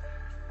them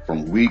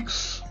from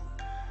weeks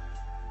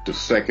to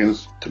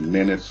seconds, to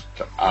minutes,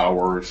 to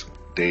hours,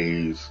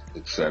 days,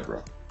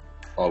 etc.,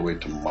 all the way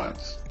to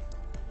months.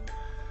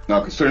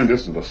 Now, considering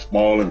this is a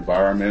small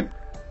environment,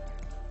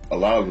 a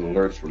lot of the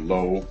alerts were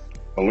low.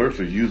 Alerts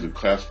are usually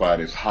classified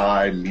as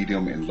high,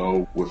 medium, and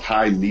low, with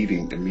high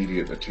needing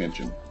immediate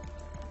attention.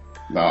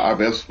 Now, I've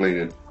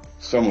escalated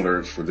some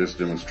alerts for this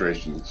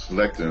demonstration.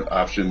 Selecting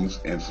options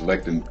and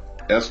selecting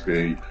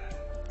escalate,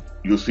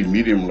 you'll see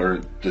medium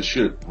alert that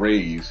should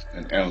raise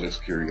an analyst's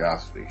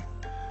curiosity.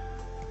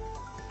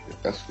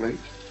 Escalate.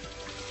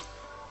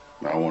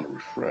 Now I want to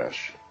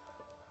refresh.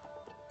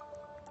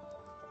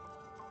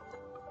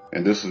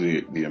 And this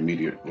is the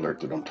immediate alert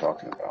that I'm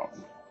talking about.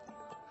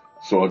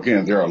 So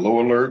again, there are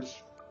low alerts,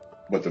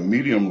 but the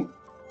medium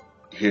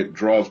hit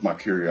draws my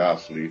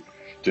curiosity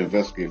to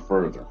investigate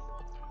further.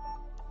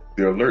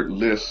 The alert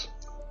lists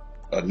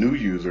a new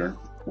user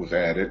was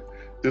added.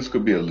 This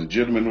could be a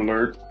legitimate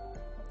alert.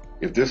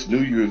 If this new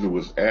user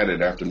was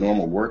added after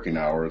normal working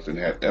hours and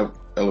had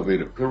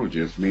elevated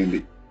privileges,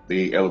 meaning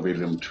they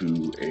elevated them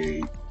to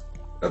a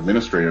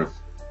administrative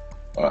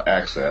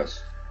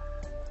access,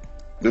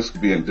 this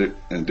could be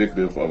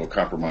indicative of a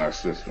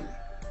compromised system.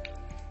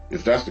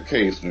 If that's the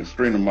case, an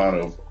extreme amount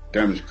of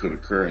damage could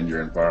occur in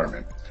your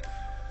environment.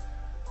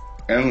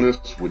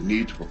 Analysts would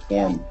need to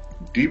perform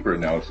deeper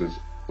analysis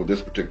for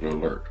this particular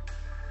alert.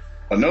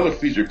 Another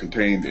feature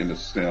contained in the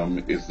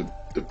SIM is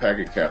the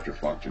packet capture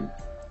function,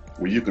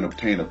 where you can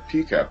obtain a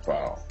PCAP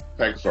file.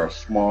 Packets are a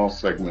small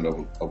segment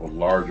of a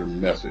larger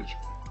message.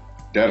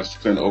 Data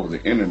sent over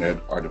the internet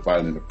are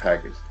divided into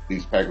packets.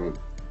 These packets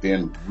are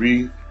then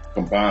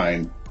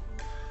recombined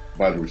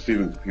by the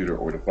receiving computer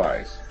or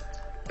device.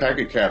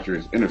 Packet capture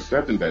is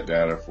intercepting that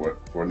data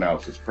for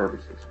analysis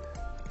purposes.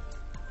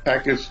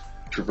 Packets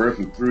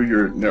traversing through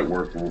your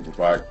network will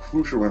provide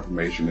crucial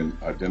information in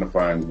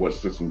identifying what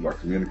systems are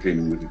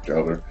communicating with each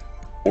other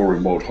or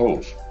remote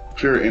hosts.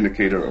 Clear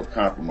indicator of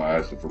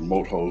compromise if a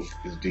remote host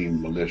is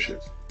deemed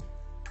malicious.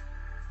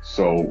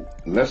 So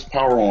let's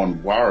power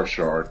on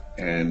Wireshark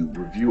and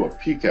review a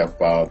PCAP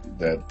file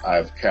that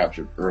I've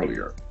captured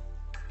earlier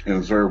and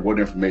observe what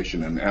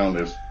information an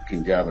analyst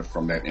can gather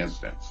from that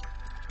instance.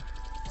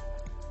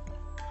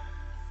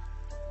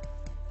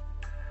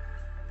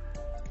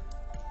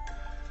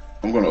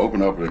 I'm going to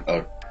open up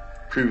a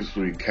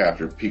previously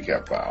captured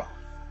PCAP file.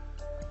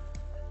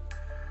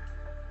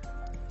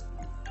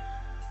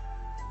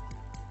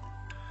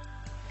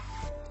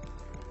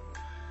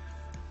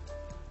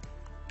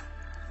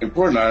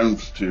 Important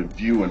items to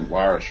view in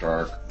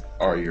Wireshark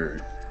are your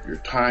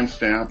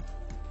timestamp,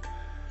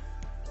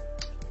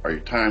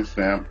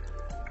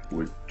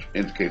 which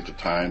indicates the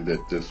time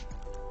that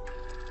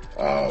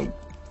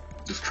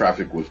this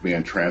traffic was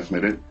being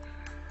transmitted.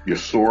 Your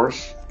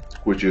source,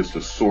 which is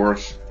the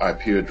source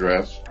IP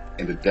address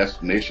and the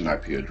destination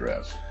IP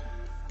address.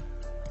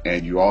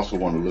 And you also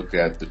want to look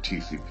at the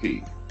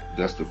TCP.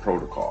 That's the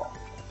protocol,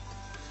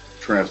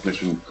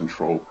 Transmission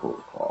Control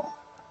Protocol.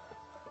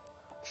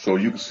 So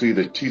you can see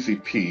that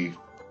TCP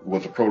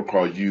was a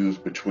protocol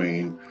used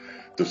between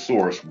the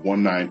source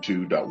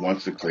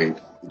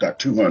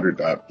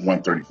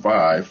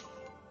 192.168.200.135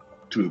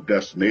 to the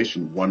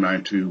destination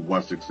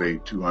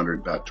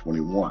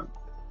 192.168.200.21.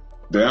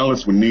 The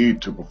analyst would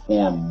need to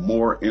perform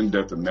more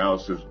in-depth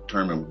analysis to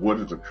determine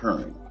what is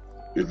occurring.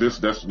 Is this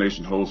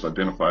destination host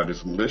identified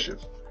as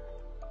malicious?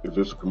 Is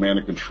this a command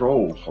and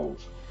control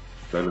host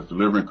that is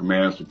delivering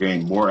commands to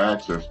gain more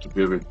access to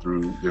pivot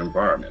through the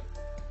environment?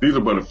 These are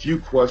but a few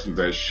questions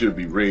that should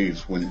be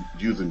raised when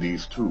using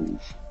these tools.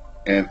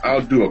 And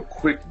I'll do a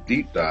quick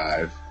deep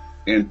dive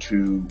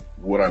into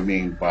what I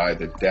mean by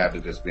the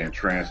data that's being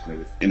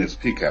transmitted in this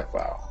PCAP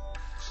file.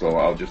 So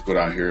I'll just go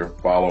down here,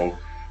 follow,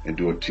 and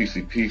do a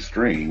TCP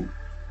stream.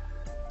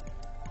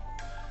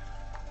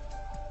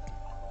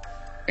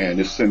 And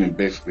it's sending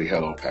basically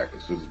hello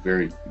packets. This is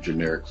very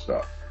generic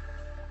stuff.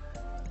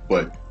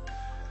 But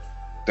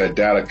that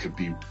data could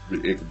be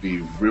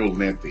real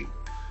lengthy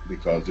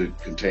because it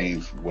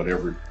contains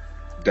whatever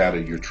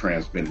data you're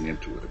transmitting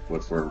into it.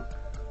 But for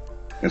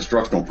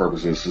instructional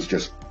purposes, it's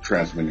just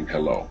transmitting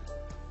hello.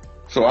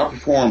 So I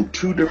performed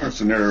two different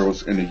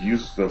scenarios in the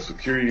use of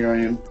Security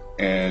Onion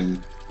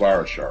and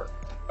Wireshark,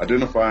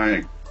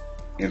 identifying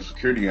in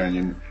Security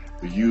Onion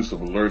the use of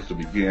alerts to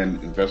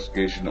begin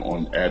investigation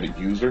on added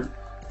user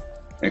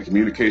and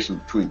communication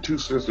between two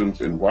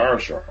systems in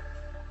Wireshark.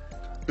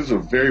 This is a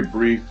very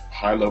brief,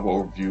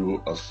 high-level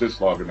overview of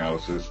syslog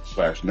analysis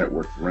 /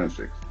 network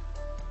forensics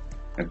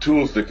and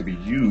tools that can be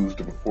used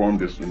to perform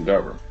this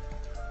endeavor.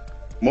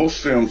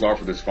 Most SIMs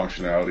offer this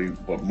functionality,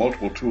 but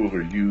multiple tools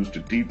are used to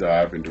deep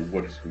dive into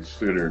what is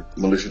considered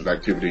malicious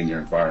activity in your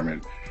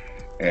environment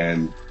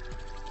and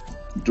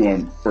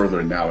doing further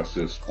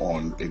analysis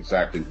on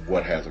exactly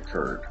what has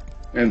occurred.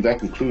 And that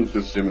concludes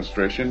this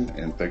demonstration,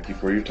 and thank you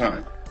for your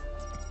time.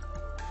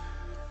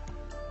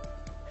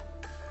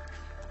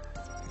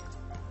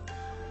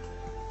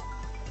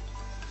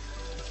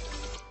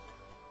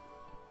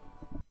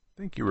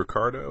 Thank you,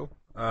 Ricardo.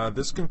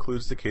 This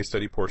concludes the case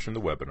study portion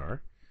of the webinar.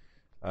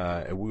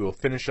 And we will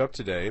finish up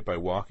today by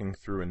walking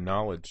through a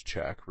knowledge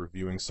check,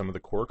 reviewing some of the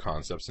core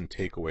concepts and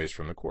takeaways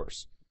from the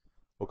course.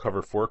 We'll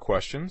cover 4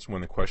 questions.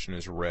 When the question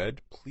is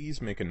read,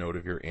 please make a note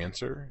of your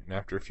answer, and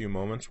after a few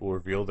moments, we'll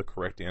reveal the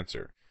correct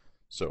answer.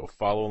 So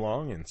follow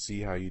along and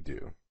see how you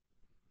do.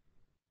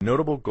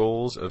 Notable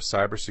goals of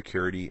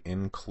cybersecurity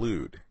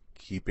include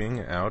keeping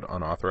out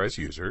unauthorized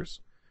users,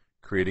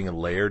 creating a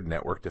layered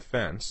network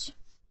defense,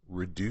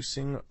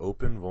 reducing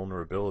open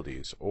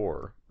vulnerabilities,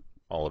 or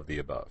all of the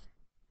above.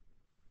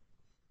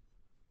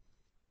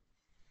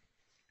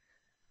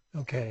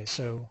 Okay,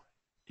 so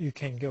you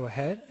can go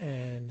ahead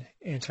and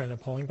answer in the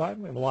polling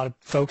button. We have a lot of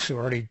folks who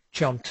already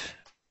jumped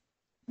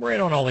right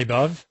on all the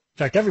above. In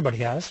fact, everybody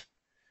has.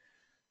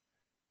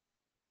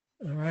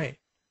 All right.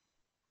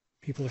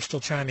 People are still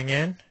chiming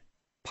in,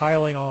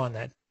 piling on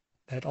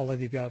that all of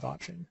the above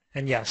option.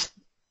 And yes,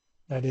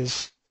 that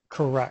is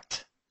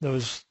correct.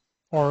 Those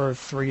are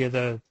 3 of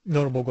the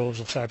notable goals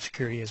of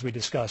cybersecurity as we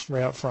discussed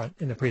right up front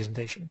in the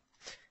presentation.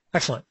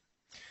 Excellent.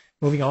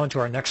 Moving on to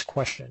our next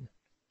question.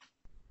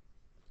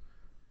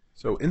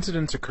 So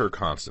incidents occur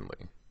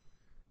constantly,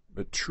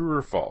 but true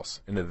or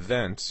false, an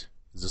event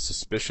is a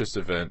suspicious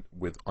event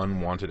with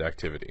unwanted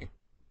activity.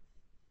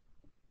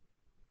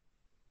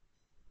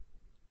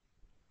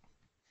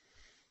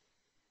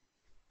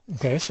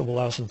 Okay, so we'll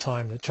allow some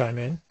time to chime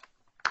in.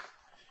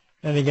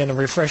 And again, to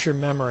refresh your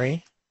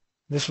memory,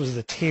 this was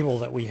the table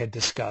that we had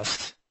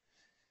discussed,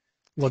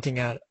 looking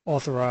at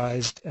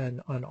authorized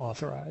and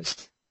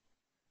unauthorized.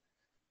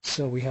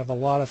 So we have a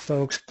lot of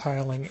folks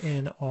piling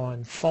in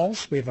on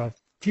false. We have a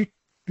few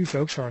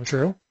folks are on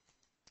true.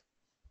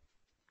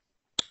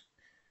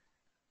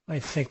 I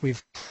think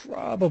we've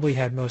probably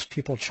had most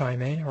people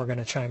chime in, or are going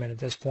to chime in at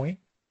this point.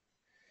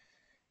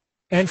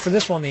 And for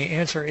this one, the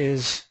answer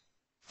is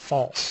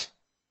false.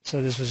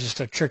 So this was just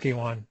a tricky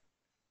one.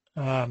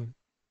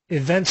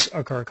 Events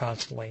occur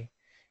constantly,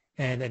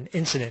 and an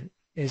incident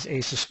is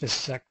a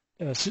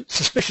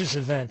suspicious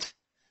event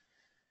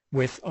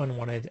with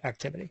unwanted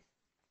activity.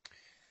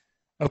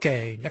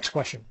 Okay, next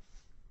question.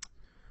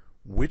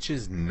 Which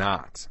is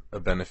not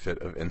a benefit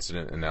of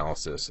incident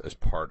analysis as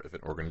part of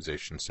an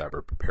organization's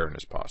cyber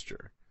preparedness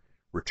posture?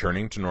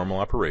 Returning to normal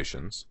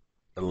operations,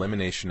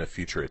 elimination of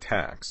future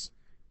attacks,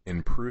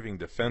 improving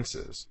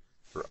defenses,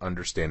 or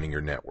understanding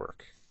your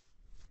network?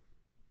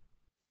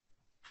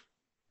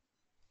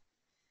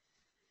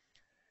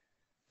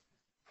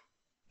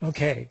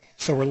 Okay,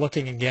 so we're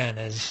looking again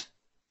as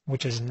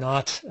which is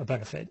not a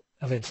benefit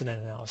of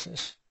incident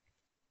analysis.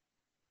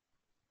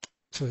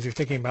 So as you're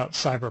thinking about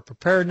cyber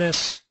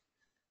preparedness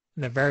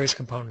and the various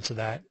components of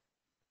that,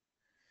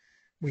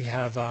 we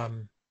have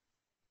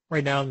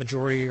right now the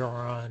majority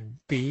are on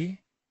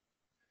B,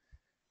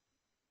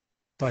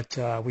 but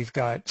we've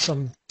got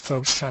some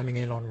folks chiming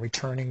in on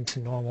returning to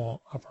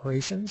normal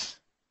operations.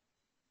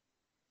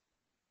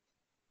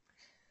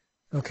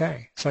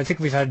 Okay, so I think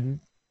we've had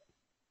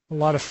a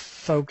lot of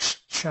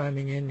folks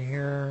chiming in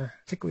here.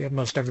 I think we have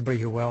most everybody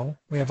who will.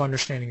 We have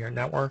understanding your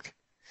network.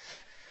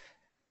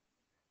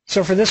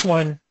 So for this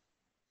one,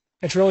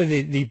 it's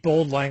really the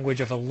bold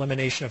language of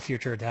elimination of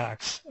future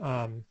attacks.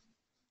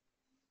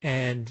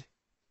 And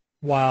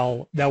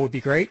while that would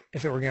be great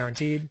if it were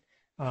guaranteed,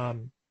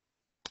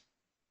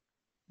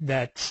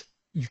 that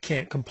you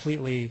can't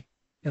completely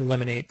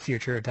eliminate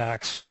future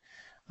attacks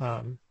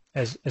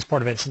as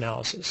part of its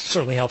analysis. It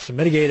certainly helps to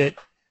mitigate it,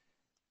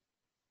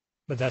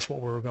 but that's what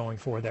we're going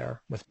for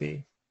there with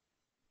B.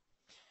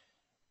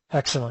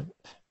 Excellent.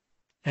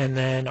 And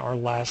then our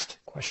last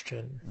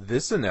question.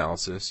 This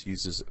analysis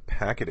uses a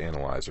packet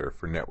analyzer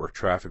for network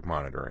traffic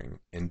monitoring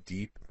and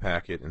deep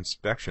packet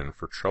inspection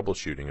for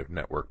troubleshooting of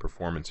network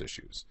performance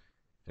issues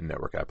and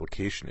network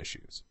application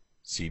issues,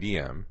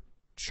 CDM,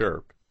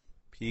 CHIRP,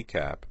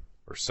 PCAP,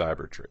 or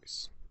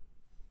CyberTrace.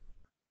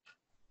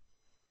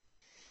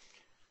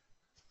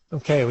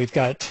 Okay, we've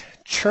got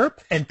CHIRP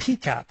and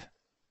PCAP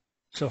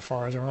so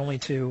far as our only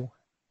two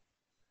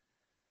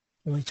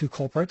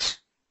culprits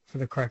for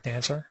the correct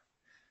answer.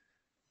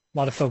 A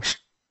lot of folks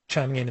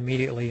chiming in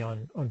immediately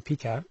on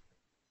PCAP.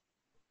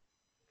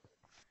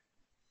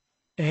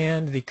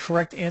 And the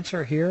correct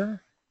answer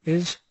here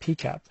is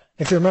PCAP.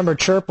 If you remember,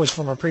 CHIRP was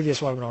from our previous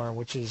webinar,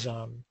 which is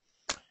a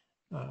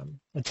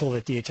tool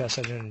that DHS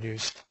had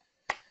introduced.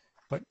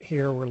 But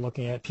here we're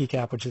looking at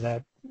PCAP, which is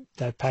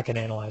that packet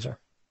analyzer.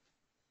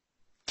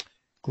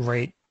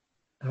 Great.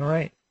 All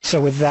right. So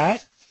with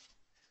that,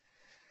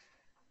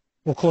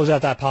 we'll close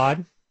out that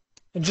pod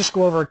and just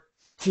go over a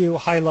few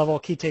high-level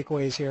key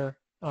takeaways here.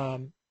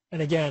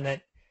 And again,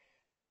 that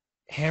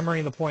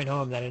hammering the point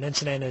home that an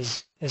incident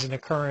is an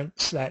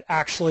occurrence that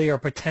actually or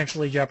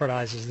potentially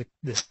jeopardizes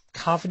this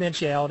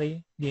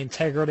confidentiality, the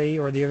integrity,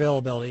 or the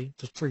availability,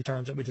 the 3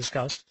 terms that we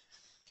discussed,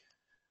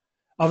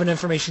 of an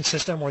information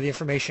system or the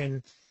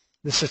information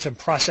the system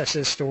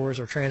processes, stores,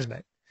 or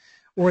transmits,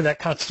 or that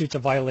constitutes a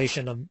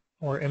violation of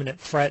or imminent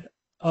threat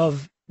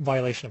of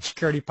violation of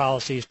security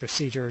policies,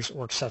 procedures,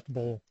 or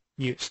acceptable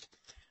use.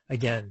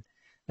 Again,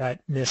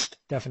 that NIST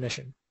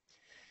definition.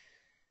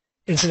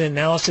 Incident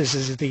analysis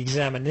is the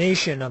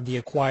examination of the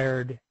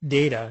acquired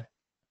data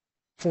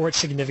for its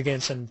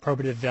significance and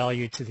probative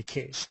value to the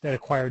case. That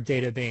acquired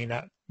data being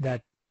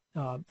that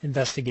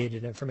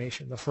investigated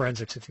information, the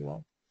forensics, if you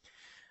will,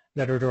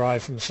 that are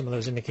derived from some of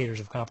those indicators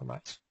of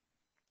compromise.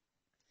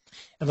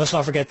 And let's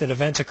not forget that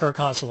events occur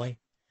constantly,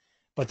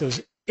 but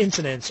those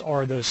incidents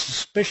are those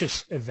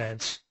suspicious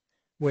events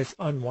with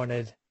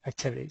unwanted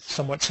activities.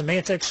 Somewhat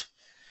semantics,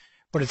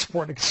 but it's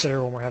important to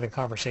consider when we're having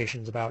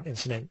conversations about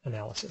incident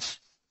analysis.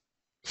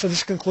 So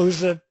this concludes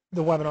the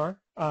webinar.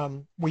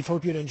 We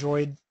hope you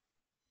enjoyed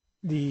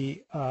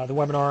the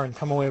webinar and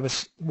come away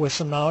with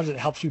some knowledge that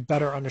helps you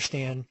better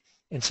understand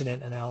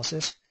incident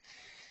analysis.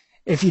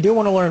 If you do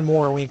want to learn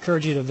more, we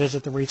encourage you to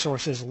visit the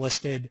resources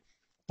listed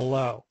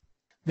below.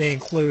 They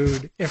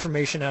include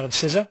information out of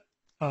CISA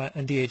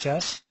and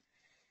DHS,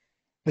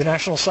 the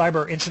National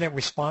Cyber Incident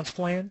Response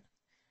Plan,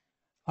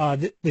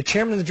 the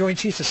Chairman of the Joint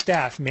Chiefs of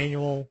Staff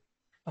Manual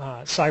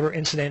Cyber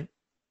Incident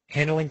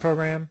Handling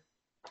Program,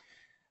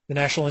 the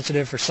National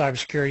Institute for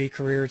Cybersecurity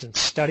Careers and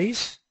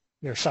Studies,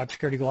 their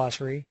cybersecurity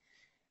glossary,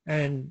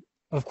 and,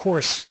 of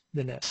course,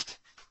 the NIST.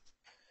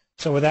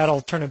 So with that,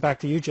 I'll turn it back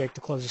to you, Jake,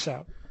 to close us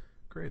out.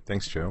 Great.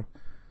 Thanks, Joe.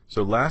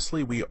 So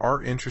lastly, we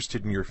are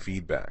interested in your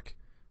feedback.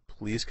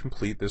 Please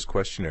complete this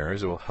questionnaire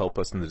as it will help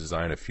us in the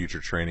design of future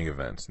training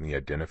events in the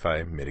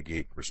Identify,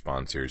 Mitigate,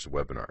 Respond series of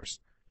webinars.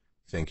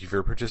 Thank you for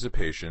your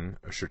participation.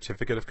 A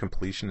certificate of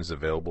completion is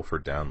available for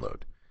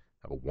download.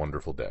 Have a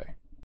wonderful day.